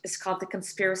right is called The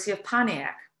Conspiracy of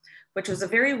Pontiac, which was a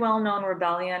very well-known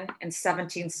rebellion in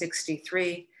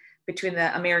 1763 between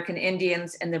the American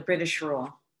Indians and the British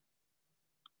rule.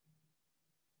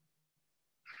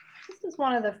 This is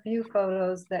one of the few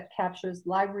photos that captures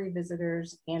library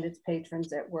visitors and its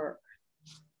patrons at work.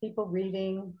 People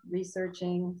reading,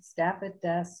 researching, staff at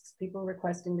desks, people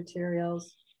requesting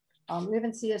materials. We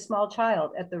even see a small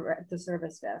child at the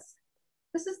service desk.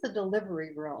 This is the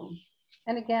delivery room.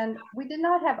 And again, we did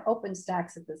not have open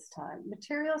stacks at this time.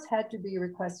 Materials had to be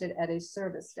requested at a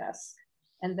service desk,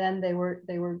 and then they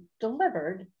were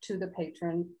delivered to the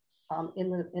patron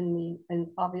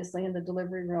obviously in the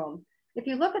delivery room. If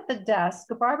you look at the desk,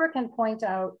 Barbara can point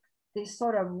out these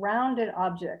sort of rounded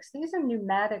objects. These are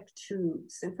pneumatic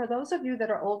tubes. And for those of you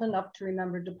that are old enough to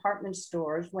remember department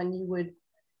stores, when you would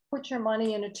put your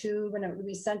money in a tube and it would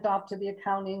be sent off to the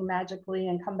accounting magically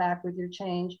and come back with your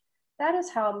change, that is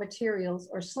how materials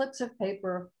or slips of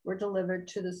paper were delivered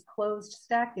to this closed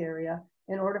stack area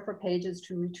in order for pages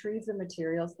to retrieve the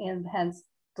materials and hence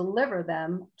deliver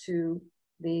them to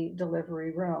the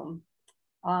delivery room.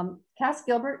 Cass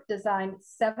Gilbert designed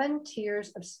 7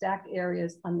 tiers of stack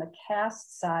areas on the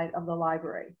cast side of the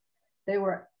library. They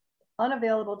were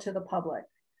unavailable to the public.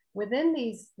 Within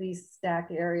these stack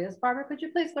areas, Barbara, could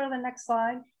you please go to the next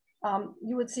slide?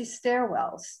 You would see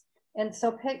stairwells. And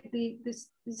so these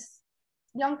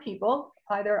young people,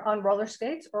 either on roller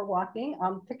skates or walking,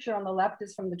 picture on the left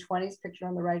is from the 20s, picture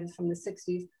on the right is from the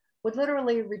 60s, would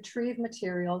literally retrieve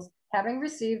materials, having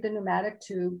received a pneumatic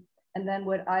tube, and then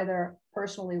would either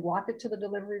personally walk it to the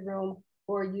delivery room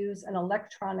or use an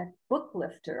electronic book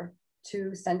lifter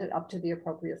to send it up to the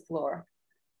appropriate floor.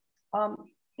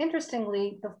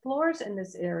 Interestingly, the floors in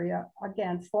this area,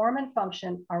 again, form and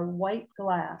function are white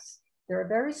glass. There are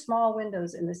very small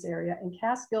windows in this area, and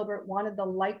Cass Gilbert wanted the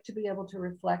light to be able to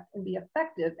reflect and be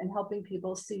effective in helping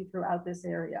people see throughout this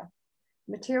area.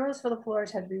 Materials for the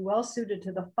floors had to be well suited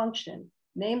to the function,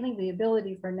 namely the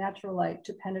ability for natural light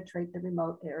to penetrate the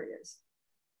remote areas.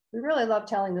 We really love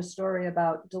telling the story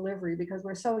about delivery because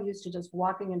we're so used to just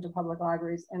walking into public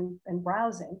libraries and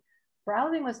browsing.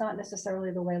 Browsing was not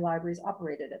necessarily the way libraries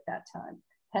operated at that time.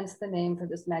 hence the name for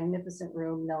this magnificent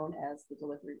room known as the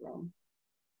delivery room.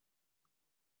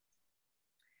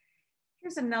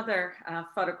 Here's another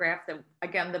photograph that,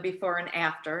 again, the before and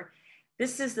after.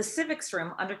 This is the civics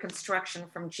room under construction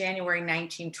from January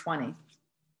 1920.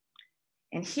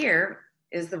 And here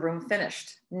is the room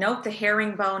finished. Note the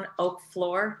herringbone oak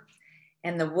floor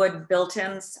and the wood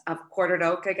built-ins of quartered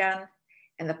oak again,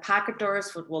 and the pocket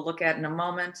doors, which we'll look at in a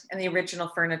moment, and the original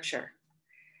furniture.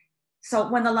 So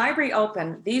when the library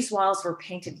opened, these walls were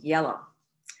painted yellow.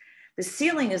 The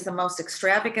ceiling is the most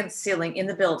extravagant ceiling in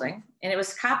the building, and it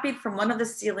was copied from one of the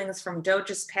ceilings from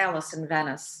Doge's Palace in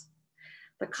Venice.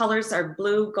 The colors are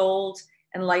blue, gold,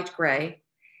 and light gray.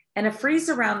 And a frieze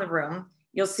around the room,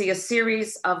 you'll see a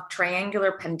series of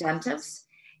triangular pendentives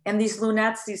and these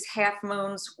lunettes, these half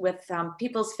moons with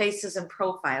people's faces and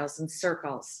profiles in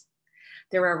circles.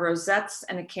 There are rosettes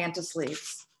and acanthus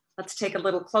leaves. Let's take a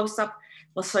little close up.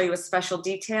 We'll show you a special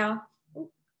detail. Ooh,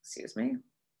 excuse me.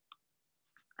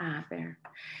 Ah, there.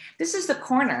 This is the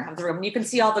corner of the room. You can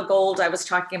see all the gold I was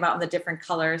talking about in the different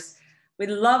colors. We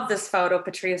love this photo,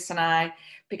 Patrice and I,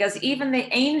 because even the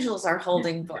angels are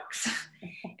holding books.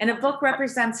 And a book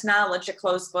represents knowledge, a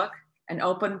closed book. An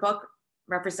open book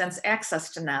represents access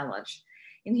to knowledge.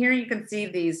 And here you can see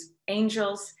these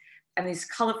angels and these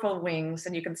colorful wings,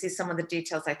 and you can see some of the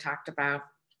details I talked about.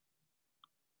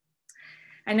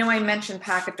 I know I mentioned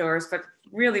pocket doors, but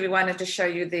really we wanted to show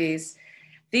you these.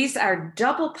 These are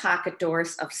double pocket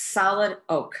doors of solid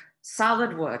oak,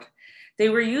 solid wood. They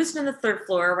were used in the third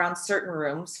floor around certain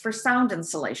rooms for sound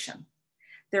insulation.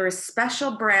 There is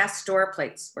special brass door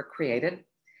plates were created.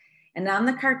 And on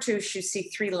the cartouche, you see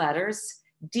 3 letters,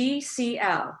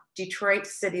 DCL, Detroit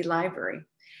City Library.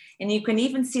 And you can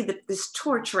even see this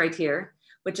torch right here,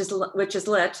 which is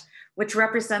lit, which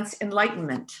represents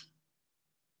enlightenment.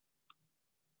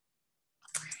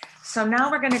 So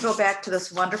now we're going to go back to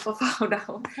this wonderful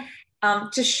photo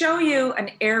to show you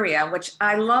an area, which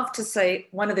I love to say,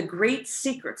 one of the great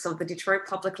secrets of the Detroit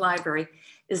Public Library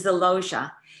is the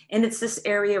loggia. And it's this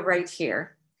area right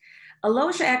here. A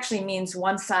loggia actually means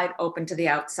one side open to the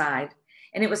outside.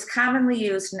 And it was commonly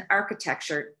used in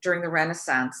architecture during the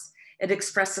Renaissance. It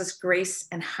expresses grace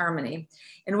and harmony.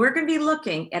 And we're going to be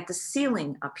looking at the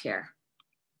ceiling up here.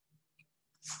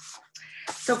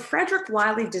 So Frederick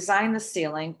Wiley designed the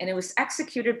ceiling, and it was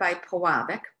executed by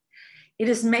Pewabic. It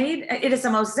is a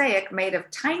mosaic made of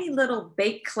tiny little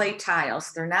baked clay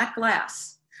tiles. They're not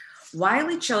glass.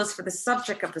 Wiley chose for the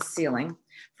subject of the ceiling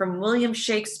from William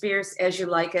Shakespeare's As You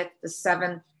Like It, The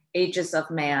 7 Ages of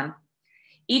Man.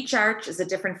 Each arch is a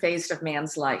different phase of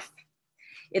man's life.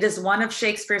 It is one of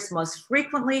Shakespeare's most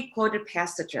frequently quoted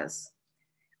passages.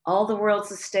 All the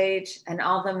world's a stage, and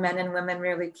all the men and women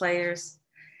merely players.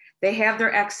 They have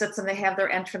their exits and they have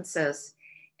their entrances.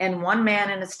 And one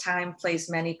man in his time plays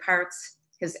many parts,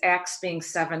 his acts being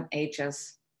 7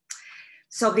 ages.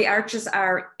 So the arches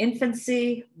are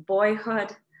infancy,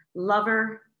 boyhood,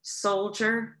 lover,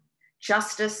 soldier,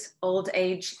 justice, old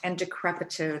age, and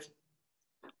decrepitude.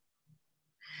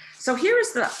 So here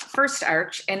is the first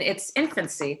arch, and it's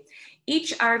infancy.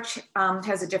 Each arch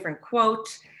has a different quote,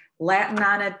 Latin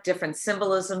on it, different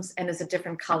symbolisms, and is a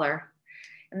different color.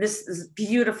 And this is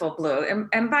beautiful blue.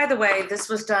 And by the way, this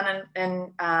was done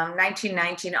in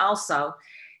 1919 also.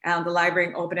 The library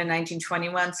opened in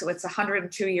 1921, so it's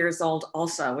 102 years old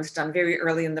also. It was done very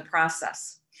early in the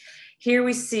process. Here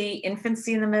we see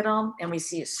infancy in the middle, and we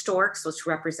see storks, which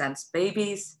represents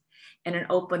babies, and an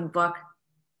open book,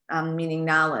 meaning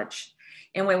knowledge.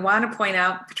 And we want to point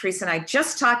out, Patrice and I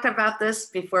just talked about this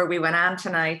before we went on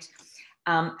tonight,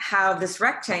 how this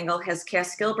rectangle has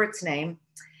Cass Gilbert's name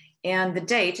and the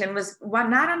date, and was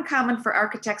not uncommon for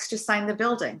architects to sign the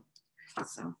building.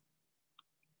 So,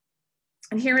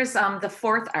 and here is the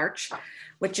fourth arch,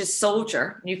 which is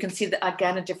soldier. You can see,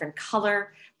 again, a different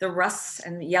color, the rusts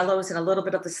and the yellows and a little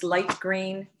bit of this light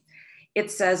green.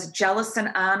 It says jealous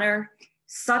and honor,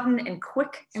 sudden and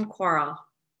quick and quarrel.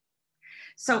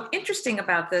 So interesting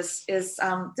about this is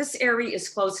this area is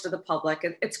closed to the public.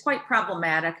 It's quite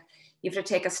problematic. You have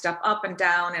to take a step up and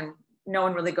down, and no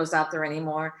one really goes out there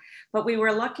anymore. But we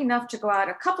were lucky enough to go out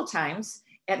a couple times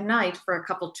at night for a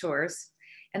couple tours.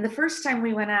 And the first time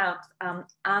we went out,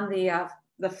 on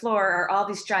the floor are all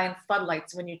these giant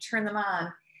floodlights. When you turn them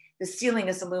on, the ceiling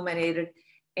is illuminated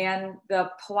and the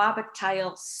Pewabic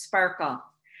tiles sparkle.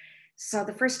 So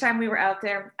the first time we were out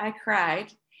there, I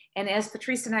cried. And as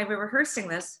Patrice and I were rehearsing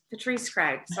this, Patrice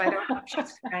cried. So I don't know if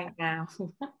she's crying now.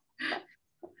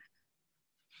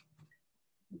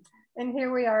 And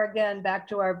here we are again, back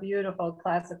to our beautiful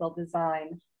classical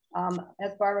design.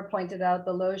 As Barbara pointed out,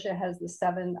 the loggia has the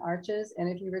 7 arches. And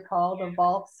if you recall, the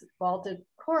vaulted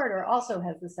corridor also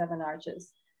has the 7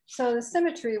 arches. So the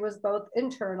symmetry was both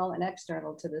internal and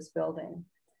external to this building.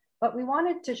 But we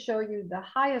wanted to show you the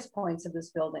highest points of this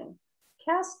building.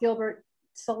 Cass Gilbert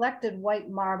selected white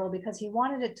marble because he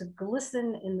wanted it to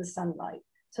glisten in the sunlight.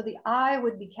 So the eye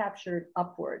would be captured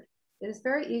upward. It is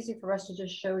very easy for us to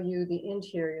just show you the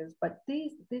interiors, but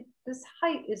this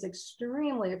height is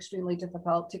extremely, extremely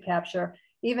difficult to capture,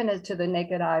 even to the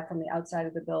naked eye from the outside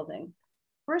of the building.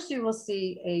 First, you will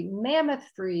see a mammoth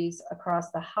frieze across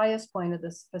the highest point of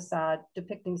this facade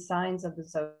depicting signs of the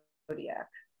zodiac.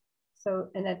 So,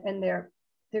 and they're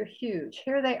huge.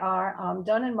 Here they are,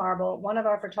 done in marble. One of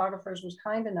our photographers was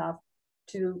kind enough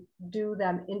to do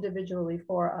them individually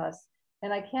for us.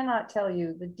 And I cannot tell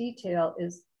you, the detail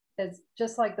is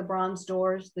just like the bronze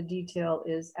doors, the detail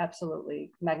is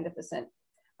absolutely magnificent.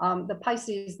 The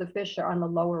Pisces, the fish, are on the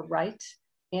lower right.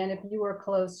 And if you were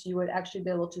close, you would actually be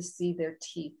able to see their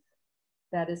teeth.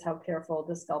 That is how careful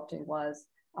the sculpting was.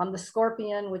 The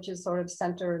scorpion, which is sort of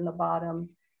center in the bottom,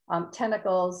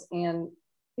 tentacles and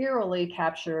eerily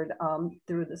captured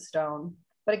through the stone.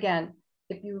 But again,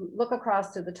 if you look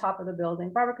across to the top of the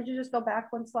building, Barbara, could you just go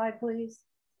back one slide, please?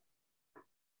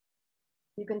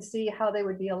 You can see how they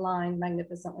would be aligned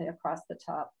magnificently across the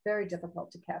top. Very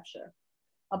difficult to capture.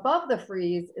 Above the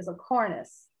frieze is a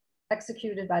cornice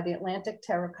executed by the Atlantic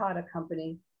Terracotta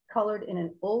Company, colored in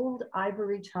an old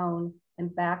ivory tone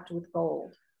and backed with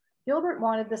gold. Gilbert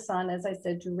wanted the sun, as I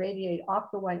said, to radiate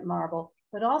off the white marble,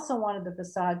 but also wanted the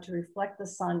facade to reflect the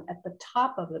sun at the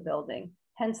top of the building.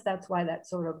 Hence, that's why that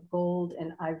sort of gold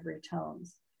and ivory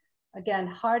tones. Again,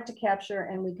 hard to capture,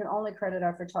 and we can only credit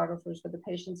our photographers for the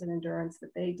patience and endurance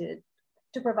that they did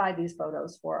to provide these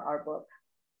photos for our book.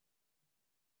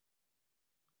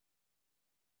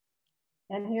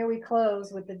 And here we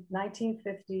close with the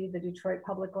 1950, the Detroit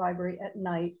Public Library at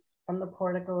night from the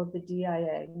portico of the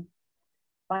DIA. In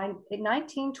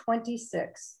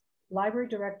 1926, Library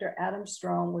Director Adam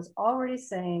Strome was already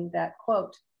saying that,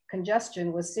 quote,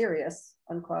 congestion was serious,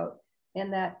 unquote,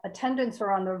 and that attendants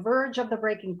were on the verge of the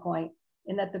breaking point,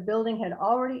 and that the building had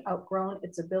already outgrown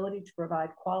its ability to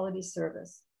provide quality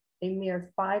service, a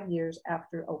mere 5 years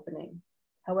after opening.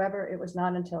 However, it was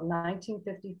not until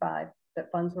 1955 that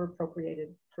funds were appropriated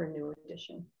for a new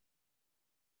edition.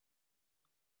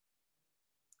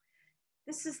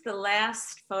 This is the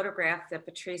last photograph that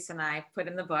Patrice and I put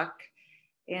in the book.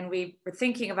 And we were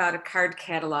thinking about a card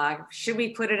catalog. Should we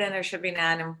put it in or should we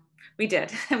not? And we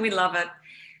did, and we love it.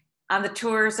 On the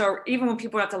tours, or even when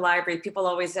people are at the library, people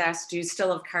always ask, do you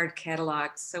still have card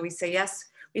catalogs? So we say, yes,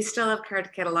 we still have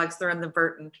card catalogs. They're in the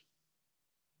Burton.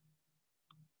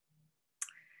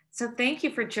 So thank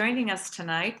you for joining us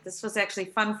tonight. This was actually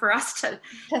fun for us to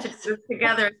do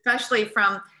together, especially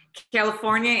from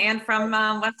California and from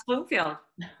West Bloomfield.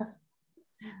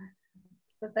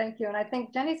 So thank you. And I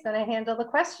think Jenny's going to handle the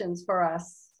questions for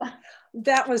us.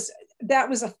 That was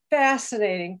a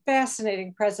fascinating,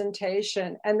 fascinating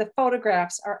presentation. And the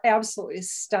photographs are absolutely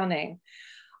stunning.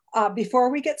 Before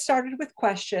we get started with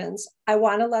questions, I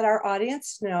want to let our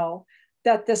audience know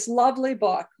that this lovely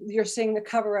book, you're seeing the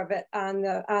cover of it on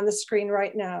the screen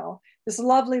right now. This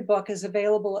lovely book is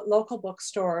available at local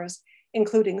bookstores,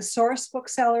 including Source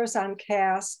Booksellers on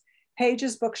Cass,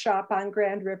 Page's Bookshop on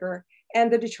Grand River,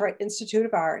 and the Detroit Institute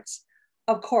of Arts.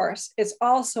 Of course, it's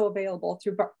also available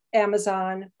through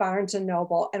Amazon, Barnes &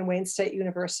 Noble, and Wayne State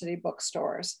University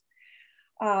bookstores.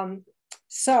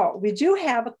 So we do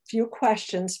have a few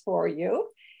questions for you.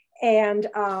 And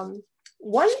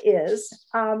one is,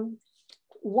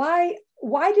 why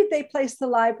did they place the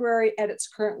library at its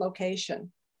current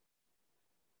location?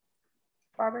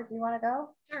 Barbara, do you want to go?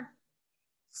 Sure.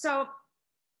 So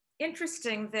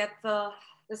interesting that the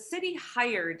city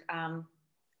hired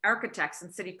architects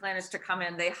and city planners to come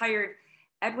in. They hired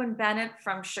Edwin Bennett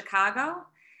from Chicago,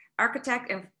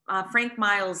 architect, and Frank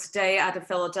Miles Day out of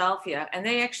Philadelphia. And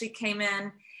they actually came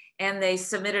in and they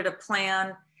submitted a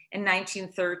plan in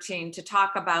 1913 to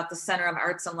talk about the Center of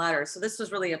Arts and Letters. So this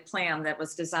was really a plan that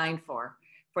was designed for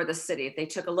the city. They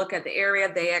took a look at the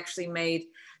area. They actually made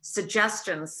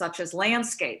suggestions such as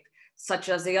landscape, such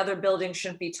as the other building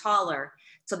shouldn't be taller.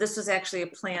 So this was actually a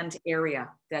planned area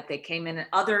that they came in and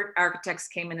other architects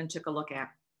came in and took a look at.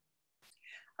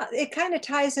 It kind of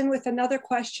ties in with another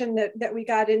question that we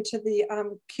got into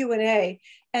the Q&A,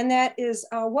 and that is,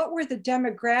 what were the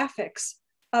demographics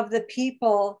of the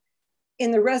people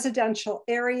in the residential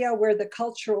area where the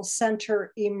cultural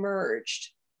center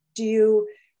emerged? Do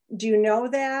you know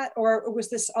that, or was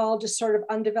this all just sort of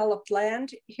undeveloped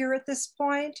land here at this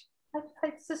point?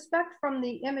 I suspect from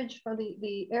the image, from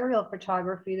the aerial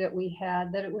photography that we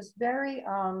had, that it was very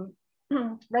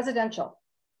residential.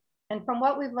 And from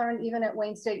what we've learned, even at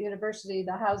Wayne State University,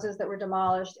 the houses that were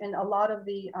demolished and a lot of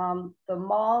the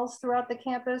malls throughout the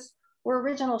campus were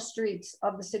original streets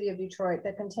of the city of Detroit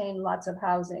that contained lots of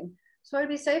housing. So it'd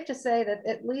be safe to say that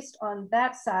at least on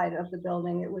that side of the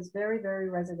building, it was very, very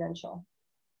residential.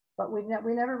 But we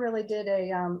never really did a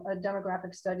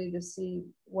demographic study to see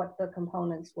what the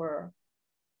components were.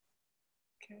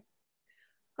 Okay.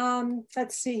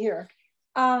 Let's see here.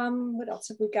 What else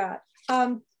have we got?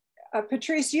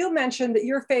 Patrice, you mentioned that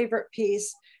your favorite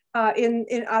piece out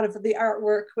of the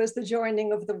artwork was the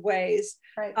joining of the ways,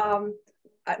 right.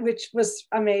 Which was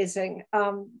amazing.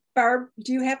 Barb,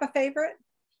 do you have a favorite?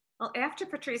 Well, after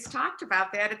Patrice talked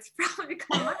about that, it's probably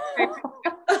become my favorite.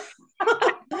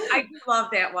 I do love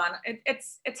that one.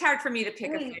 It's hard for me to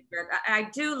pick a favorite. I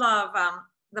do love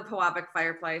the Pewabic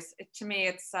fireplace. To me,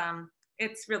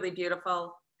 it's really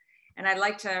beautiful. And I'd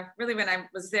like to, really, when I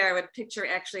was there, I would picture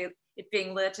actually it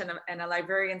being lit and a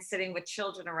librarian sitting with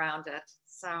children around it.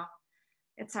 So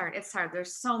it's hard. It's hard.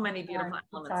 There's so many beautiful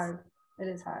elements. It's hard. It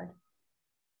is hard.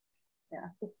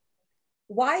 Yeah.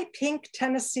 Why pink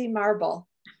Tennessee marble?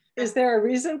 Is there a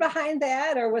reason behind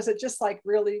that, or was it just like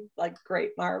really like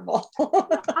great marble?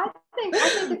 I think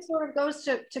it sort of goes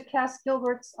to Cass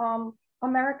Gilbert's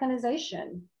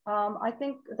Americanization. I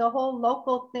think the whole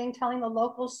local thing, telling the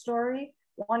local story,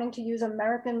 wanting to use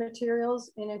American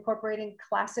materials in incorporating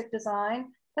classic design.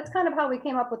 That's kind of how we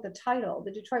came up with the title,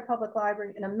 the Detroit Public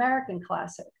Library, an American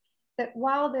classic. That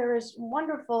while there is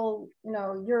wonderful,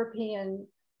 European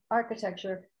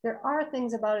architecture, there are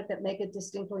things about it that make it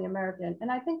distinctly American.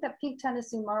 And I think that pink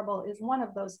Tennessee marble is one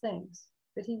of those things,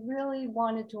 that he really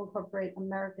wanted to incorporate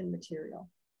American material.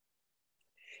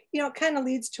 It kind of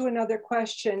leads to another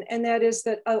question, and that is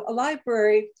that a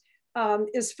library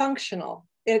is functional.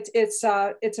 It's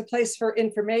a place for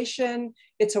information.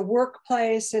 It's a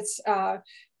workplace. It's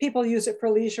people use it for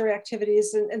leisure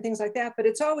activities and things like that. But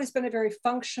it's always been a very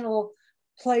functional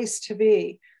place to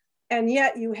be. And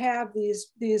yet you have these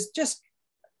just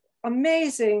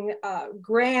amazing,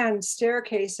 grand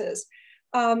staircases.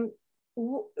 Do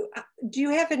you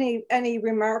have any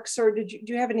remarks, or do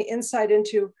you have any insight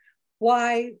into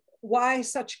why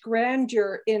such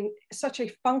grandeur in such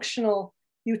a functional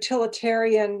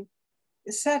utilitarian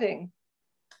setting?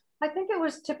 I think it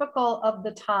was typical of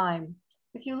the time.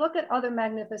 If you look at other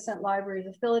magnificent libraries,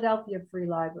 the Philadelphia Free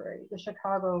Library, the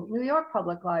Chicago, New York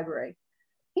Public Library,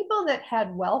 people that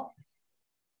had wealth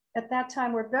at that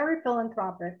time were very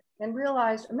philanthropic and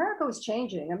realized America was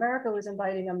changing. America was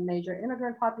inviting a major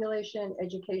immigrant population.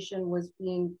 Education was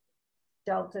being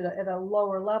dealt at a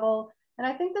lower level. And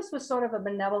I think this was sort of a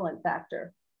benevolent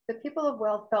factor. The people of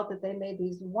wealth felt that they made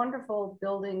these wonderful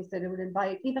buildings that it would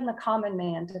invite even the common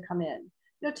man to come in.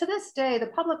 To this day, the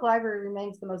public library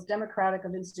remains the most democratic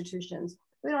of institutions.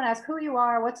 We don't ask who you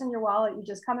are, what's in your wallet, you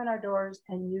just come in our doors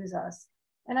and use us.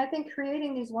 And I think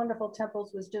creating these wonderful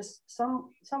temples was just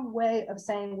some way of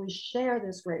saying we share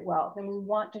this great wealth and we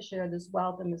want to share this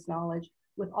wealth and this knowledge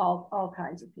with all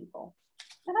kinds of people.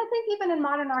 And I think even in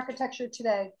modern architecture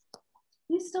today,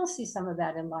 you still see some of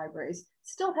that in libraries,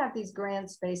 still have these grand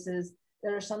spaces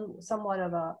that are somewhat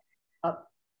of a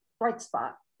bright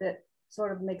spot that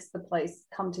sort of makes the place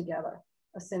come together,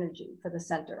 a synergy for the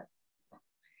center.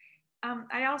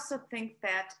 I also think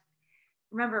that,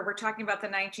 remember, we're talking about the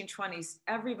 1920s,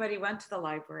 everybody went to the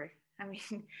library. I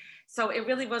mean, so it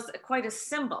really was quite a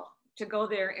symbol to go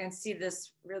there and see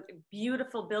this really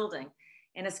beautiful building.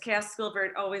 And as Cass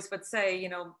Gilbert always would say,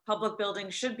 public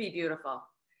buildings should be beautiful.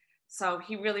 So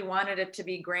he really wanted it to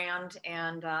be grand.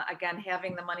 And again,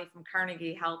 having the money from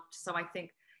Carnegie helped. So I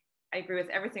think I agree with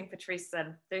everything Patrice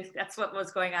said. That's what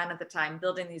was going on at the time,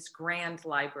 building these grand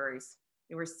libraries.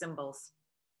 They were symbols.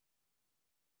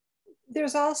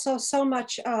 There's also so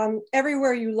much,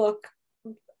 everywhere you look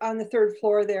on the third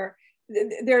floor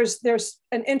there's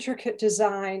an intricate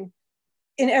design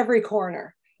in every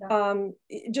corner. Yeah.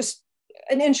 Just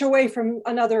an inch away from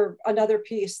another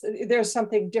piece, there's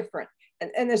something different.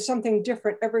 And there's something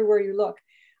different everywhere you look.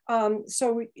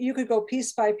 So you could go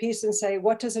piece by piece and say,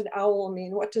 what does an owl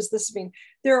mean? What does this mean?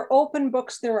 There are open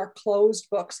books, there are closed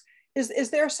books. Is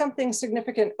there something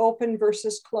significant, open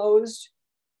versus closed?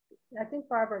 I think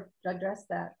Barbara addressed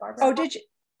that. Barbara? Oh, did you?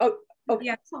 Oh, okay.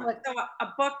 Yeah, so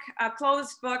a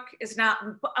closed book is not,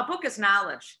 a book is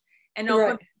knowledge, and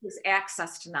open book is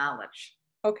access to knowledge.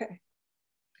 Okay.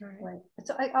 Right.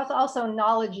 So also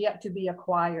knowledge yet to be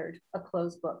acquired. A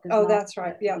closed book. Oh, that's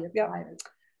right. Yeah.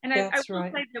 And I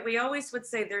will say that we always would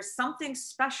say there's something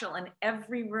special in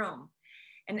every room.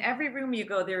 In every room you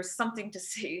go, there's something to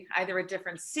see, either a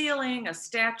different ceiling, a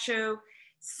statue,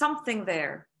 something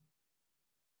there.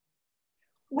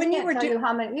 When you were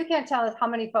you can't tell us how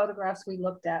many photographs we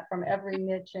looked at from every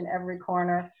niche and every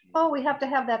corner. Oh, we have to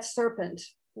have that serpent.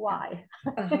 Why?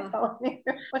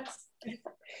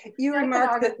 You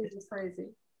remarked that is crazy.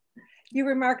 You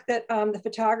remarked that the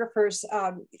photographers,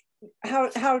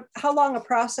 how long a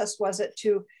process was it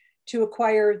to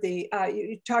acquire the,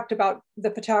 you talked about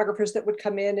the photographers that would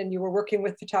come in, and you were working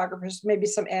with photographers, maybe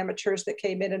some amateurs that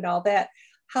came in and all that.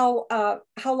 How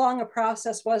long a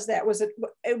process was that?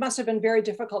 It must have been very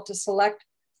difficult to select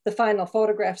the final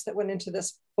photographs that went into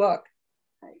this book.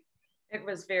 It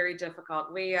was very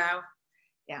difficult. We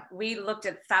looked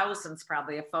at thousands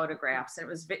probably of photographs. And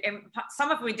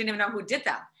some of them we didn't even know who did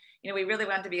them. You know, we really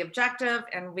wanted to be objective,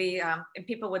 and and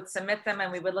people would submit them,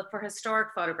 and we would look for historic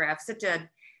photographs. It did.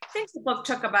 I think the book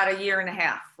took about 1.5 years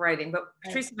writing, but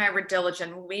Patrice and I were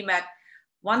diligent. We met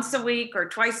once a week or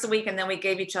twice a week, and then we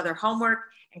gave each other homework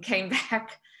and came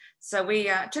back. So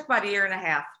it took about 1.5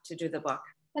 years to do the book.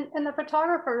 And the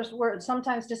photographers were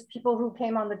sometimes just people who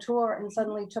came on the tour and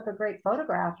suddenly took a great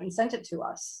photograph and sent it to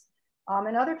us.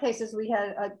 In other cases, we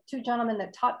had 2 gentlemen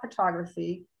that taught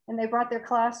photography, and they brought their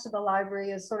class to the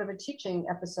library as sort of a teaching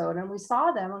episode. And we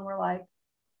saw them and we're like,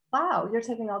 wow, you're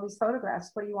taking all these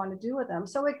photographs. What do you want to do with them?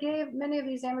 So it gave many of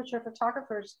these amateur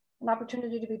photographers an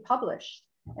opportunity to be published.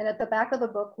 And at the back of the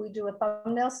book, we do a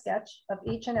thumbnail sketch of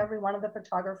each and every one of the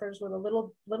photographers with a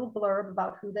little blurb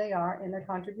about who they are and their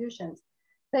contributions.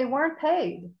 They weren't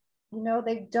paid. You know,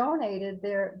 they donated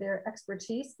their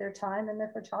expertise, their time, and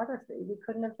their photography. We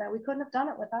couldn't have done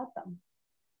it without them.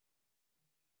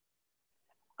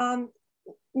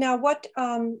 Now,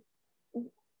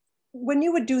 when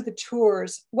you would do the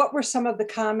tours, what were some of the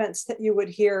comments that you would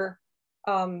hear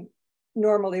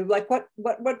normally? Like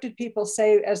what did people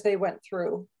say as they went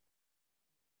through?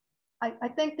 I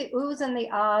think the oohs and the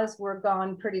ahs were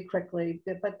gone pretty quickly,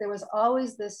 but there was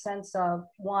always this sense of,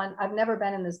 one, I've never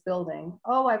been in this building.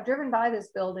 Oh, I've driven by this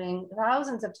building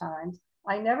thousands of times.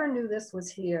 I never knew this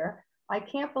was here. I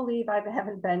can't believe I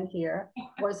haven't been here,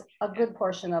 was a good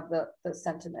portion of the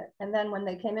sentiment. And then when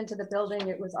they came into the building,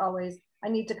 it was always, I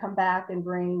need to come back and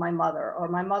bring my mother, or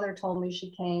my mother told me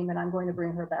she came and I'm going to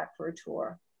bring her back for a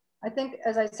tour. I think,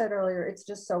 as I said earlier, it's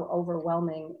just so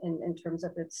overwhelming in terms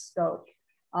of its scope.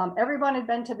 Everyone had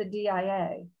been to the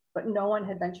DIA, but no one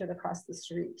had ventured across the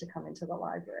street to come into the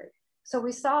library. So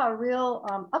we saw a real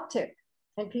uptick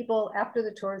in people after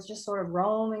the tours just sort of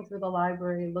roaming through the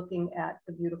library, looking at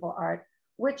the beautiful art,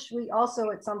 which we also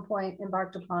at some point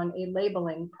embarked upon a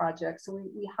labeling project. So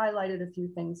we highlighted a few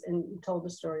things and told the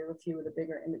story of a few of the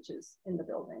bigger images in the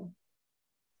building.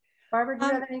 Barbara, do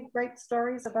you have any great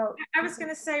stories about? I was going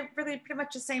to say really pretty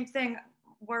much the same thing,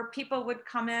 where people would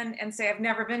come in and say, I've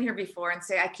never been here before, and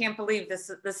say, I can't believe this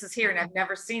is here and I've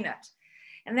never seen it.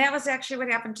 And that was actually what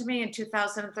happened to me in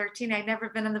 2013. I'd never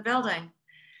been in the building.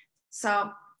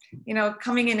 So, you know,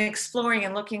 coming in and exploring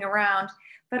and looking around.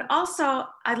 But also,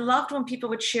 I loved when people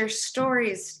would share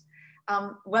stories,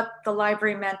 what the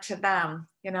library meant to them.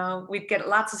 You know, we'd get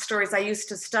lots of stories. I used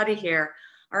to study here.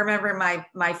 I remember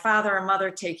my father and mother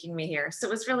taking me here.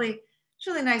 So it's really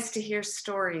nice to hear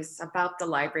stories about the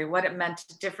library, what it meant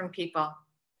to different people.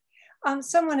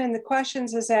 Someone in the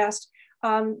questions has asked,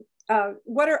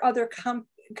 what are other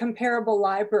comparable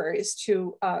libraries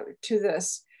to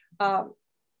this?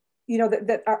 You know,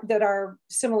 that are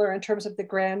similar in terms of the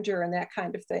grandeur and that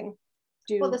kind of thing.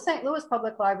 Well, the St. Louis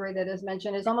Public Library that is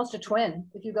mentioned is almost a twin.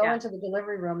 If you go into the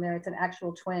delivery room there, it's an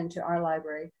actual twin to our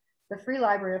library. The Free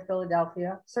Library of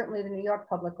Philadelphia, certainly the New York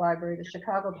Public Library, the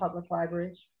Chicago Public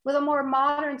Library. With a more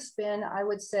modern spin, I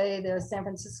would say the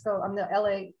the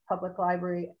LA Public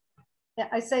Library.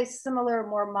 I say similar,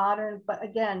 more modern, but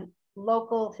again,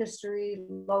 local history,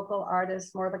 local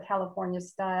artists, more of a California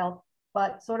style,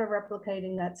 but sort of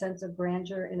replicating that sense of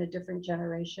grandeur in a different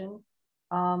generation.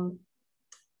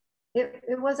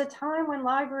 It was a time when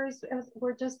libraries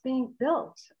were just being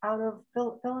built out of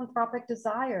philanthropic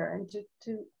desire and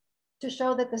to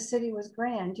show that the city was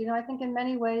grand. You know, I think in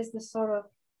many ways this sort of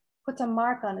puts a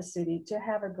mark on a city to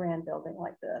have a grand building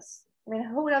like this. I mean,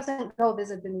 who doesn't go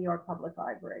visit the New York Public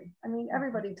Library? I mean,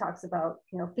 everybody talks about,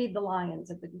 you know, feed the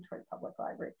lions at the Detroit Public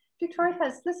Library. Detroit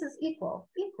has, this is equal.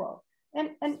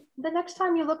 And the next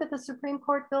time you look at the Supreme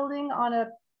Court building on a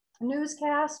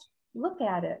newscast, look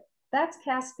at it. That's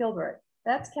Cass Gilbert.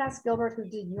 That's Cass Gilbert who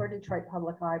did your Detroit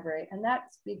Public Library. And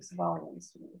that speaks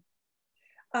volumes to me.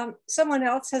 Someone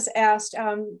else has asked,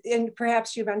 and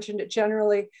perhaps you mentioned it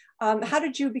generally, how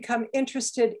did you become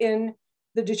interested in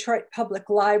the Detroit Public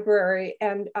Library?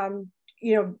 And,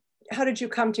 you know, how did you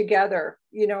come together?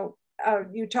 You know,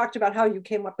 you talked about how you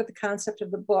came up with the concept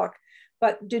of the book,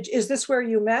 but is this where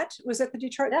you met? Was it the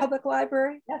Detroit Public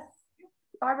Library? Yes.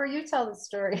 Barbara, you tell the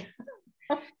story.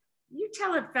 You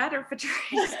tell it better,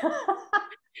 Patrice.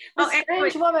 A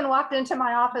strange woman walked into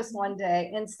my office one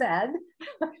day and said,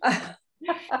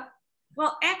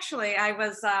 well, actually, I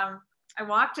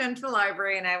walked into the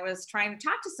library and I was trying to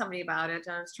talk to somebody about it.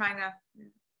 I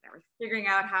was figuring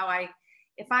out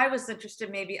if I was interested,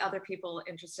 maybe other people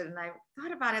interested. And I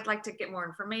thought about I'd like to get more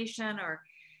information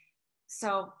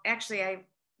so actually I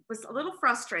was a little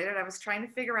frustrated. I was trying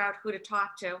to figure out who to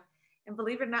talk to. And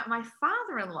believe it or not, my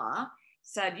father-in-law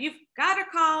said, you've got to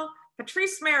call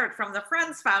Patrice Merritt from the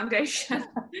Friends Foundation.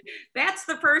 That's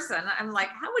the person. I'm like,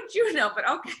 how would you know? But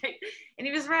okay. And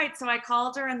he was right. So I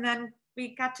called her and then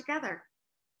we got together.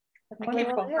 I came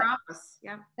to her office.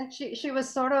 Yeah. And she was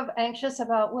sort of anxious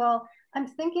about, well, I'm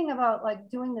thinking about like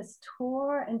doing this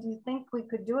tour, and do you think we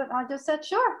could do it? I just said,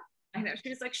 sure. I know. She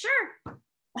was like, sure.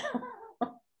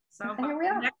 So here we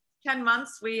are. The next 10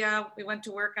 months, we went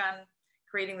to work on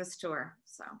creating this tour.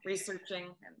 So researching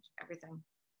and everything.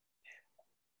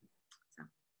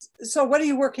 So what are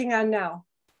you working on now?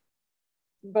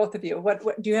 Both of you,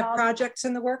 what do you have projects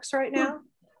in the works right now?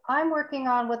 I'm working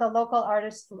on with a local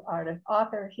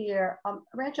author here.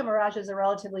 Rancho Mirage is a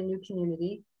relatively new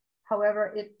community.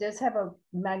 However, it does have a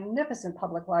magnificent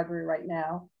public library right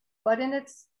now. But in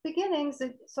its beginnings,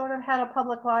 it sort of had a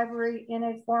public library in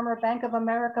a former Bank of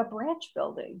America branch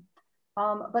building.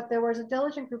 But there was a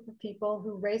diligent group of people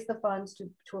who raised the funds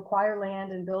to acquire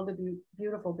land and build a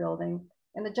beautiful building.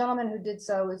 And the gentleman who did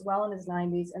so is well in his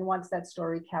 90s and wants that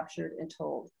story captured and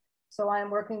told. So I am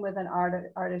working with an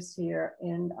artist here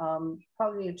in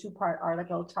probably a two-part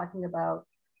article talking about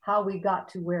how we got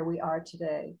to where we are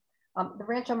today. The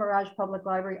Rancho Mirage Public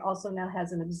Library also now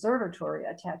has an observatory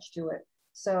attached to it.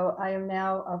 So I am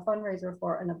now a fundraiser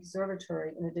for an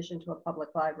observatory in addition to a public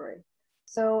library.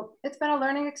 So it's been a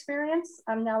learning experience.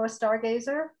 I'm now a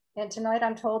stargazer. And tonight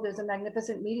I'm told there's a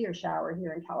magnificent meteor shower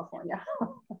here in California.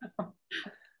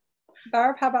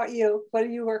 Barb, how about you? What are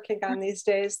you working on these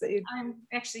days I'm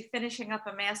actually finishing up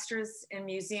a master's in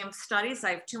museum studies.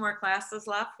 I have 2 more classes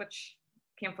left, which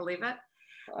can't believe it.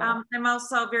 Wow. I'm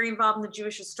also very involved in the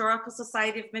Jewish Historical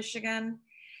Society of Michigan.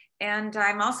 And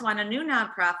I'm also on a new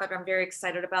nonprofit I'm very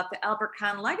excited about, the Albert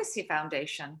Kahn Legacy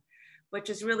Foundation, which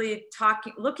is really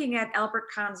looking at Albert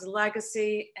Kahn's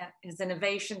legacy, his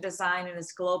innovation, design, and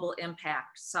his global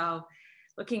impact. So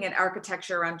looking at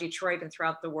architecture around Detroit and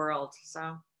throughout the world.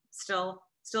 So still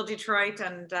Detroit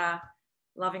and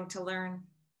loving to learn.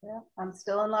 Yeah, I'm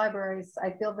still in libraries.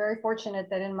 I feel very fortunate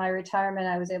that in my retirement,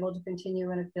 I was able to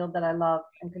continue in a field that I love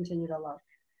and continue to love.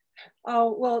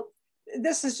 Oh, well,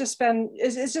 this has just been,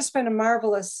 it's just been a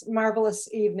marvelous,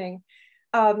 marvelous evening.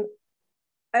 And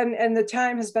the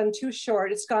time has been too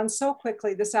short. It's gone so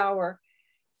quickly this hour.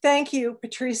 Thank you,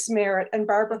 Patrice Merritt and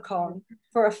Barbara Cohn,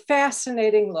 for a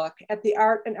fascinating look at the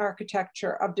art and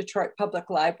architecture of Detroit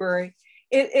Public Library.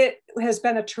 It has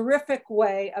been a terrific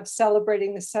way of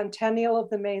celebrating the centennial of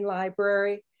the main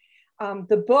library.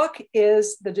 The book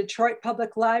is The Detroit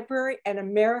Public Library, an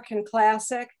American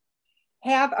classic.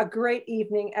 Have a great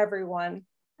evening, everyone.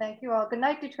 Thank you all. Good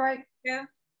night, Detroit. Yeah.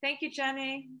 Thank you,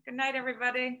 Jenny. Good night,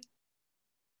 everybody.